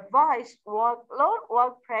revise workload,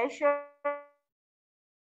 work pressure,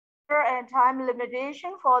 and time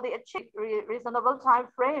limitation for the achieved reasonable time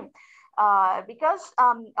frame. Because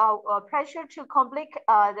pressure to complete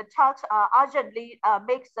the tasks urgently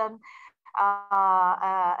makes them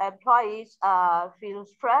employees feel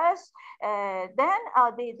stressed. Then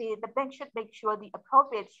the bank should make sure the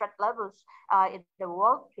appropriate stress levels in the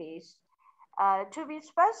workplace. To be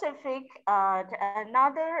specific,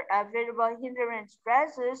 another variable hindrance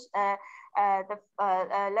stresses. Let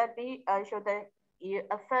me show the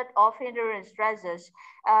effect of hindrance stresses.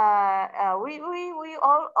 We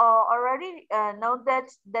all already know that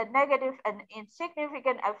the negative and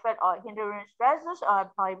insignificant effect of hindrance stresses on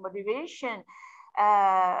employee motivation,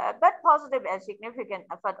 but positive and significant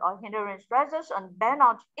effect of hindrance stresses on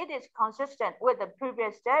burnout. It is consistent with the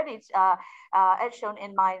previous studies as shown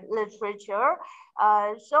in my literature.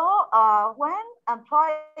 So when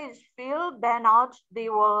employees feel burnout, they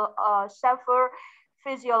will suffer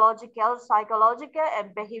physiological, psychological,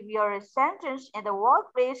 and behavioral symptoms in the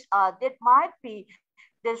workplace that might be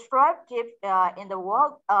disruptive in the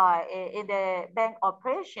bank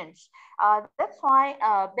operations. That's why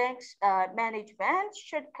banks management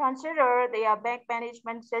should consider their bank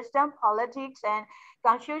management system, politics, and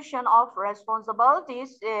confusion of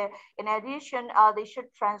responsibilities. In addition, they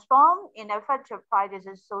should transform in effective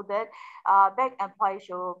practices so that bank employees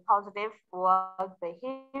show positive work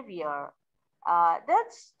behavior.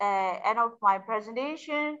 That's end of my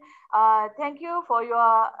presentation. Thank you for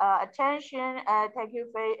your attention. Thank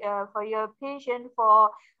you for your patience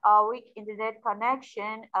for weak internet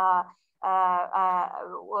connection.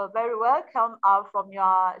 We're very welcome from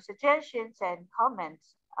your suggestions and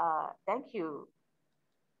comments. Thank you.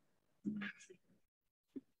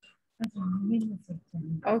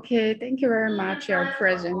 Okay, thank you very much for your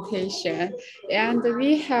presentation. And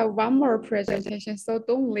we have one more presentation, so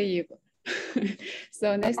don't leave.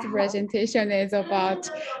 So next presentation is about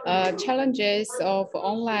challenges of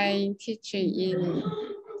online teaching in,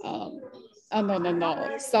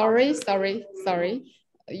 sorry.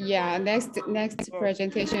 Yeah, next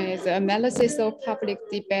presentation is analysis of public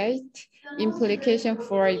debate, implication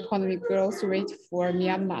for economic growth rate for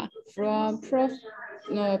Myanmar from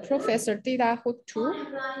Professor Thida Htoo.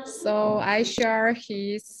 So I share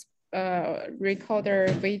his recorder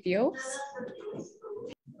videos.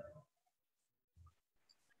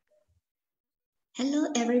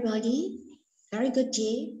 Hello, everybody. Very good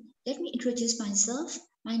day. Let me introduce myself.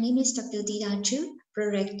 My name is Dr. Thida Htoo,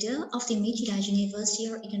 Prorector of the Meiktila University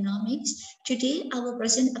of Economics. Today, I will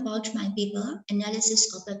present about my paper,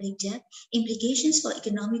 Analysis of Public Debt, Implications for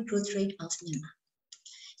Economic Growth Rate of Myanmar.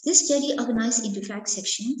 This study organized into 5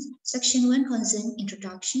 sections. Section 1 concerns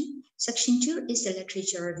introduction. Section 2 is the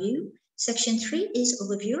literature review. Section 3 is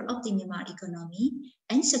overview of the Myanmar economy.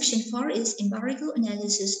 And Section 4 is empirical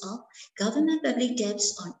analysis of government public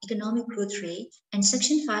debts on economic growth rate. And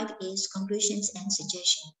Section 5 is conclusions and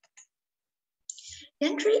suggestions.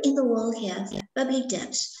 Countries in the world have public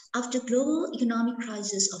debts after global economic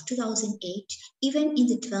crisis of 2008, even in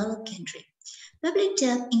the developed country. Public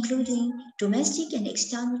debt, including domestic and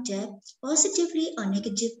external debt, positively or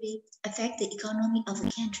negatively affect the economy of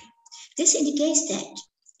a country. This indicates that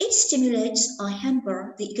it stimulates or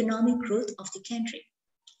hampers the economic growth of the country.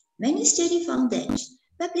 Many studies found that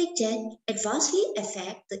public debt adversely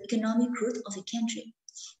affects the economic growth of a country.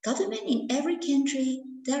 Government in every country,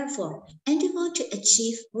 therefore, endeavor to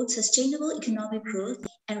achieve both sustainable economic growth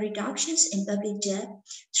and reductions in public debt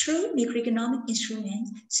through macroeconomic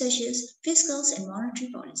instruments such as fiscal and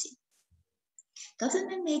monetary policy.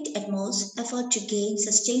 Government made utmost effort to gain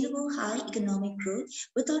sustainable high economic growth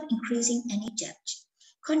without increasing any debt.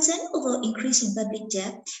 Concern over increasing public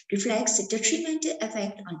debt reflects the detrimental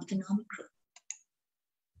effect on economic growth.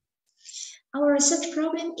 Our research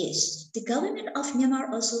problem is the government of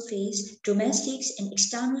Myanmar also faces domestic and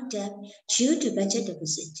external debt due to budget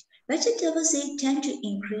deficit. Budget deficit tend to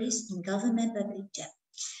increase in government public debt.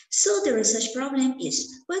 So the research problem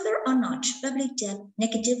is whether or not public debt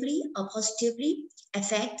negatively or positively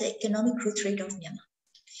affect the economic growth rate of Myanmar.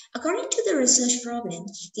 According to the research problem,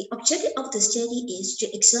 the objective of the study is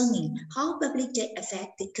to examine how public debt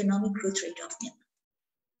affects the economic growth rate of Myanmar.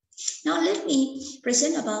 Now let me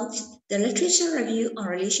present about the literature review on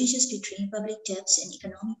relationships between public debts and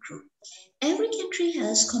economic growth. Every country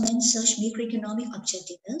has common such macroeconomic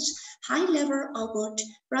objectives, high level of both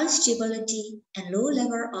price stability and low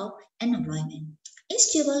level of unemployment.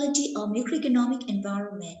 Instability of macroeconomic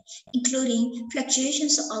environment, including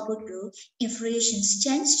fluctuations of output growth, inflation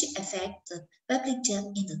tends to affect the public debt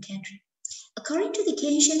in the country. According to the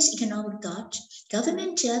Keynesian economic thought,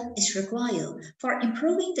 government debt is required for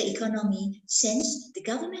improving the economy since the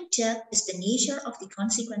government debt is the nature of the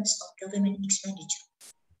consequence of government expenditure.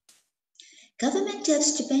 Government debt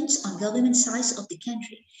depends on government size of the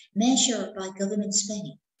country, measured by government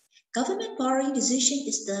spending. Government borrowing decision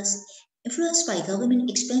is thus influenced by government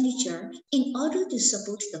expenditure in order to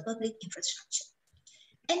support the public infrastructure.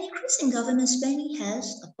 An increase in government spending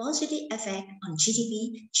has a positive effect on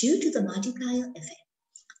GDP due to the multiplier effect.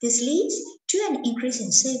 This leads to an increase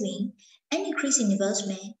in saving, an increase in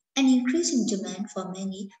investment, an increase in demand for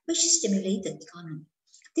money, which stimulates the economy.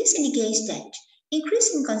 This indicates that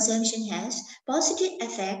increase in consumption has positive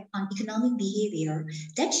effect on economic behavior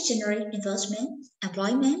that generate investment,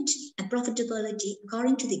 employment, and profitability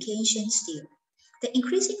according to the Keynesian theory. The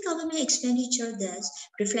increasing government expenditure thus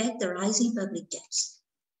reflects the rising public debts.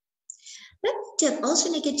 Public debt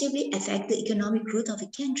also negatively affects the economic growth of a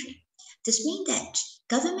country. This means that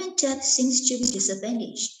government debt seems to be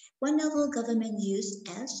disadvantaged whenever government uses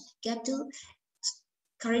as capital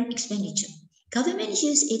current expenditure. Government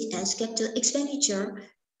uses it as capital expenditure,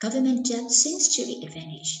 government debt seems to be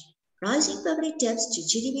advantaged. Rising public debts to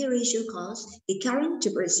GDP ratio cause the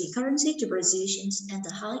currency depreciations and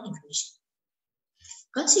the high inflation.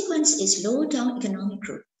 Consequence is lower down economic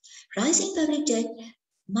growth. Rising public debt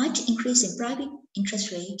might increase in private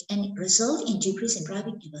interest rate and result in decrease in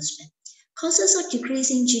private investment. Causes of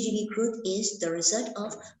decreasing GDP growth is the result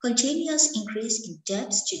of continuous increase in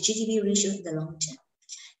debts to GDP ratio in the long term.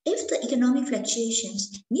 If the economic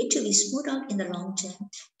fluctuations need to be smoothed out in the long term,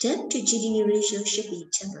 debt to GDP ratio should be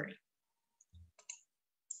temporary.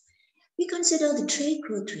 We consider the trade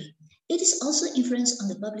growth rate. It is also influenced on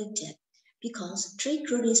the public debt because trade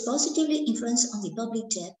growth is positively influenced on the public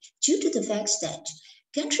debt due to the fact that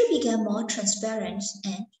country became more transparent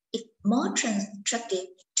and it more attractive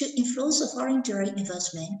to inflows of foreign direct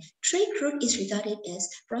investment, trade route is regarded as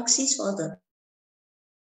proxies for the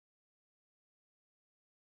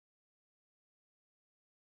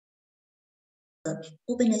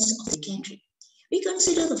openness of the country. We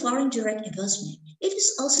consider the foreign direct investment. It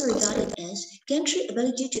is also regarded as country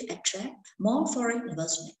ability to attract more foreign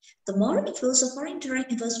investment. The more inflows of foreign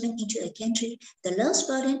direct investment into a country, the less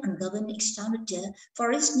burden on government external debt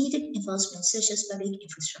for its needed investments such as public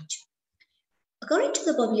infrastructure. According to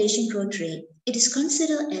the population growth rate, it is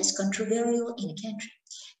considered as controversial in a country.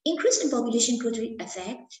 Increase in population growth rate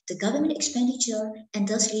affect the government expenditure and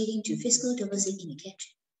thus leading to fiscal deficit in a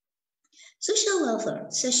country. Social welfare,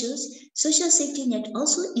 such as social safety net,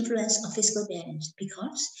 also influence a fiscal balance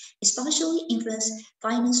because it's partially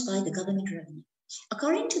financed by the government revenue.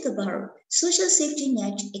 According to the Bureau, social safety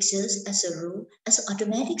net exists as a rule as an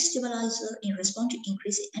automatic stabilizer in response to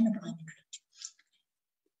increase in unemployment rate.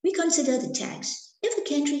 We consider the tax. If a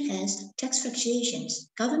country has tax fluctuations,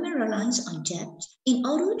 government relies on debt in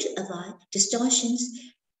order to avoid distortions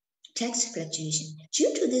tax fluctuation.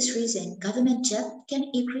 Due to this reason, government debt can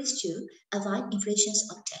increase to avoid inflations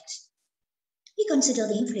of tax. We consider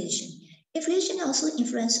the inflation. Inflation also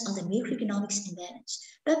influences on the macroeconomics imbalance.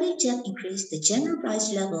 Public debt increase the general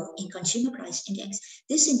price level in consumer price index.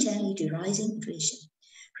 This in turn leads to rising inflation.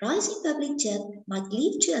 Rising public debt might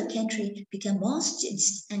lead to a country become more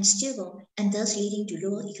unstable and thus leading to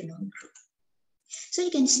lower economic growth. So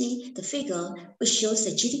you can see the figure which shows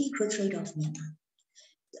the GDP growth rate of Myanmar.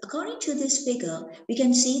 According to this figure, we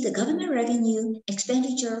can see the government revenue,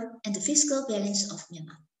 expenditure, and the fiscal balance of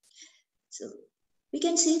Myanmar. So we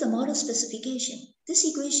can see the model specification. This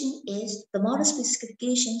equation is the model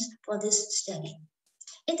specifications for this study.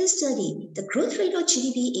 In this study, the growth rate of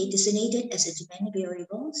GDP is designated as its main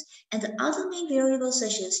variables, and the other main variables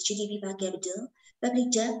such as GDP per capita,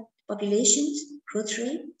 public debt, populations, growth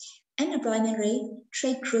rate, unemployment rate,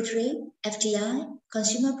 trade growth rate, FDI,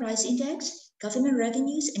 consumer price index, government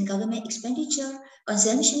revenues and government expenditure,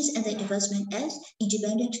 consumptions, and the investment as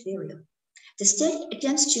independent variable. The study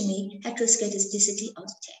attempts to make heteroscedasticity of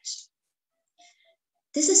the text.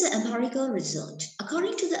 This is an empirical result.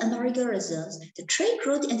 According to the empirical results, the trade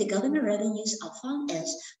growth and the government revenues are found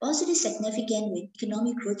as positive significant with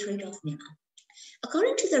economic growth rate of Myanmar.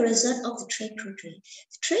 According to the result of the trade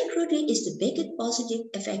growth rate is the biggest positive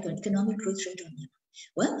effect on economic growth rate of Myanmar.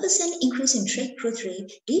 1% increase in trade growth rate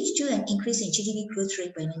leads to an increase in GDP growth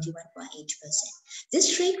rate by 91.8%.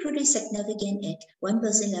 This trade growth rate is significant at 1%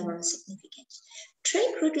 level of significance.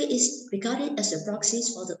 Trade growth rate is regarded as a proxy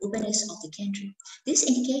for the openness of the country. This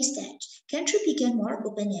indicates that country became more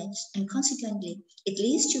open and consequently it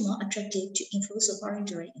leads to more attractive to inflows of foreign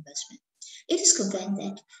direct investment. It is confirmed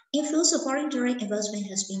that inflows of foreign direct investment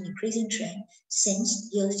has been increasing trend since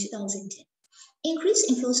year 2010. Increased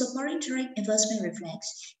inflows of foreign direct investment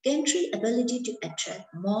reflects country ability to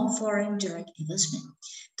attract more foreign direct investment.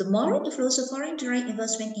 The more inflows of foreign direct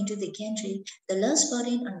investment into the country, the less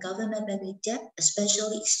burden on government public debt,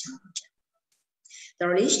 especially external debt. The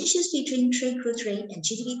relationships between trade growth rate and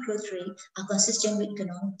GDP growth rate are consistent with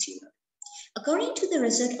economic theory. According to the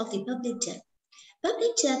result of the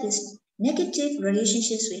public debt is negative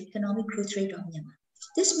relationships with economic growth rate of Myanmar.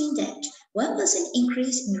 This means that 1%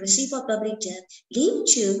 increase in receipt of public debt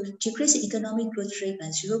leads to decrease in economic growth rate by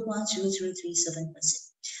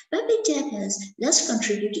 0.0037%. Public debt has less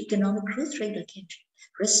contributed to economic growth rate of the country.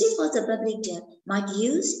 Receipt of the public debt might be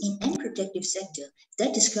used in unproductive sector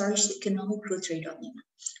that discourage the economic growth rate of Myanmar.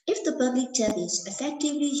 If the public debt is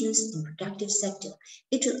effectively used in productive sector,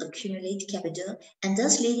 it will accumulate capital and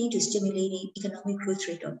thus leading to stimulating economic growth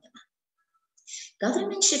rate of Myanmar.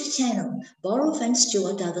 Government should channel borrow funds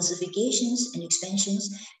toward diversifications and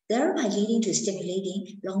expansions, thereby leading to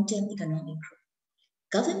stimulating long-term economic growth.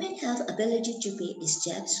 Government have ability to pay its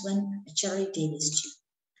debts when maturity date is due.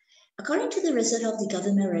 According to the result of the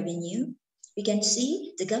government revenue, we can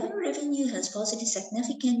see the government revenue has positive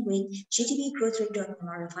significance with GDP growth rate of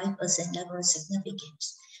 5% level of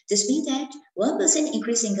significance. This means that 1%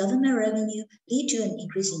 increase in government revenue lead to an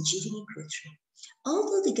increase in GDP growth rate.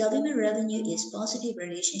 Although the government revenue is positive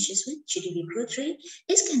relationships with GDP growth rate,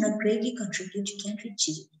 it cannot greatly contribute to country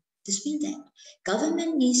GDP. This means that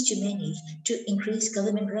government needs to manage to increase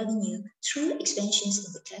government revenue through expansions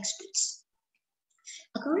in the tax base.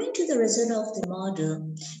 According to the result of the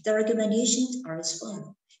model, the recommendations are as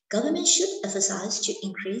follows. Government should emphasize to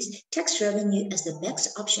increase tax revenue as the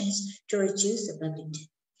best options to reduce the public debt.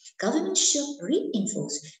 Government should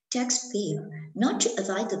reinforce taxpayer not to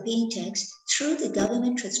avoid the paying tax through the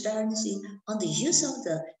government transparency on the use of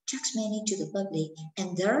the tax money to the public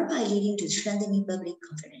and thereby leading to strengthening public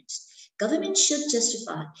confidence. Government should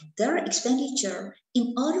justify their expenditure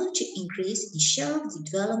in order to increase the share of the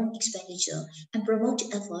development expenditure and promote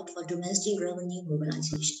effort for domestic revenue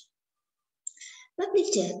mobilization.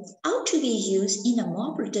 Public debt ought to be used in a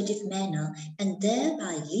more productive manner and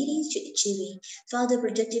thereby leading to achieving further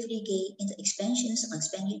productivity gain in the expansions or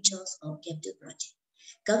expenditures of capital projects.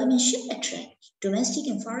 Government should attract domestic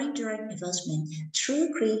and foreign direct investment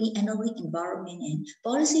through creating enabling environment and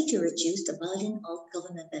policy to reduce the burden of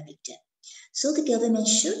government public debt. So the government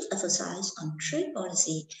should emphasize on trade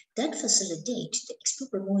policy that facilitate the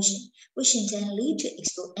export promotion, which in turn lead to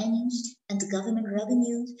export earnings and the government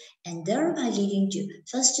revenues, and thereby leading to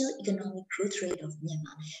faster economic growth rate of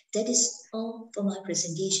Myanmar. That is all for my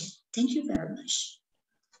presentation. Thank you very much.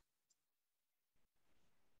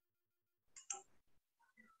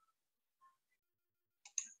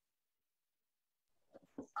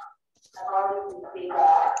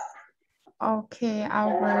 Okay,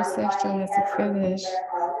 our section is finished.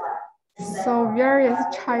 So where is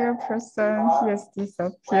child person? He has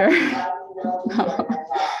disappeared.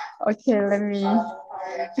 Okay, let me.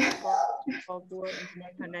 For poor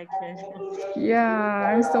internet connection.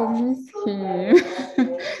 Yeah, I so miss him.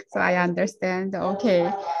 So I understand.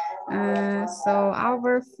 Okay. So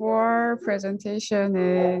our presentation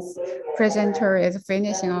is presenter is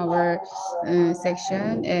finishing our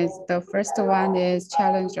section. Is the first one is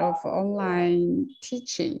challenge of online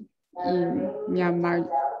teaching in Myanmar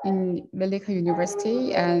in Medical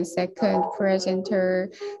University, and second presenter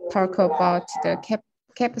talk about the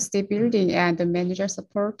capacity building and the manager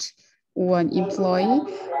support on employee,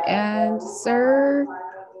 and third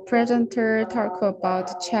presenter talk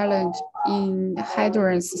about challenge in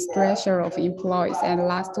Hindrance stressor of employees, and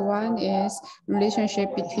last one is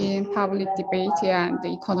relationship between public debate and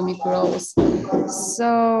economic growth.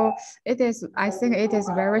 So it is, I think it is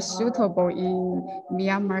very suitable in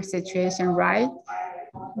Myanmar situation, right?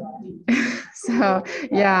 So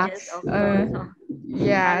yeah, Yes, of course.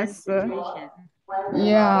 yes.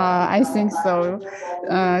 Yeah, I think so.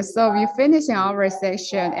 So we finishing our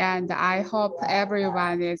section, and I hope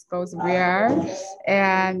everyone is goes well,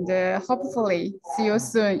 and hopefully see you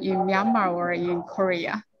soon in Myanmar or in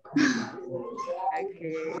Korea.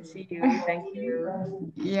 Okay, see you. Thank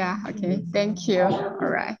you. Yeah. Okay. Thank you. All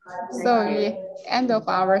right. So we end of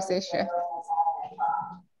our session.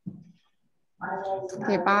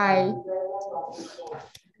 Okay. Bye.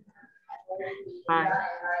 Bye.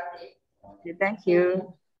 Thank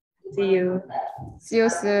you. See you. See you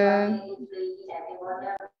soon.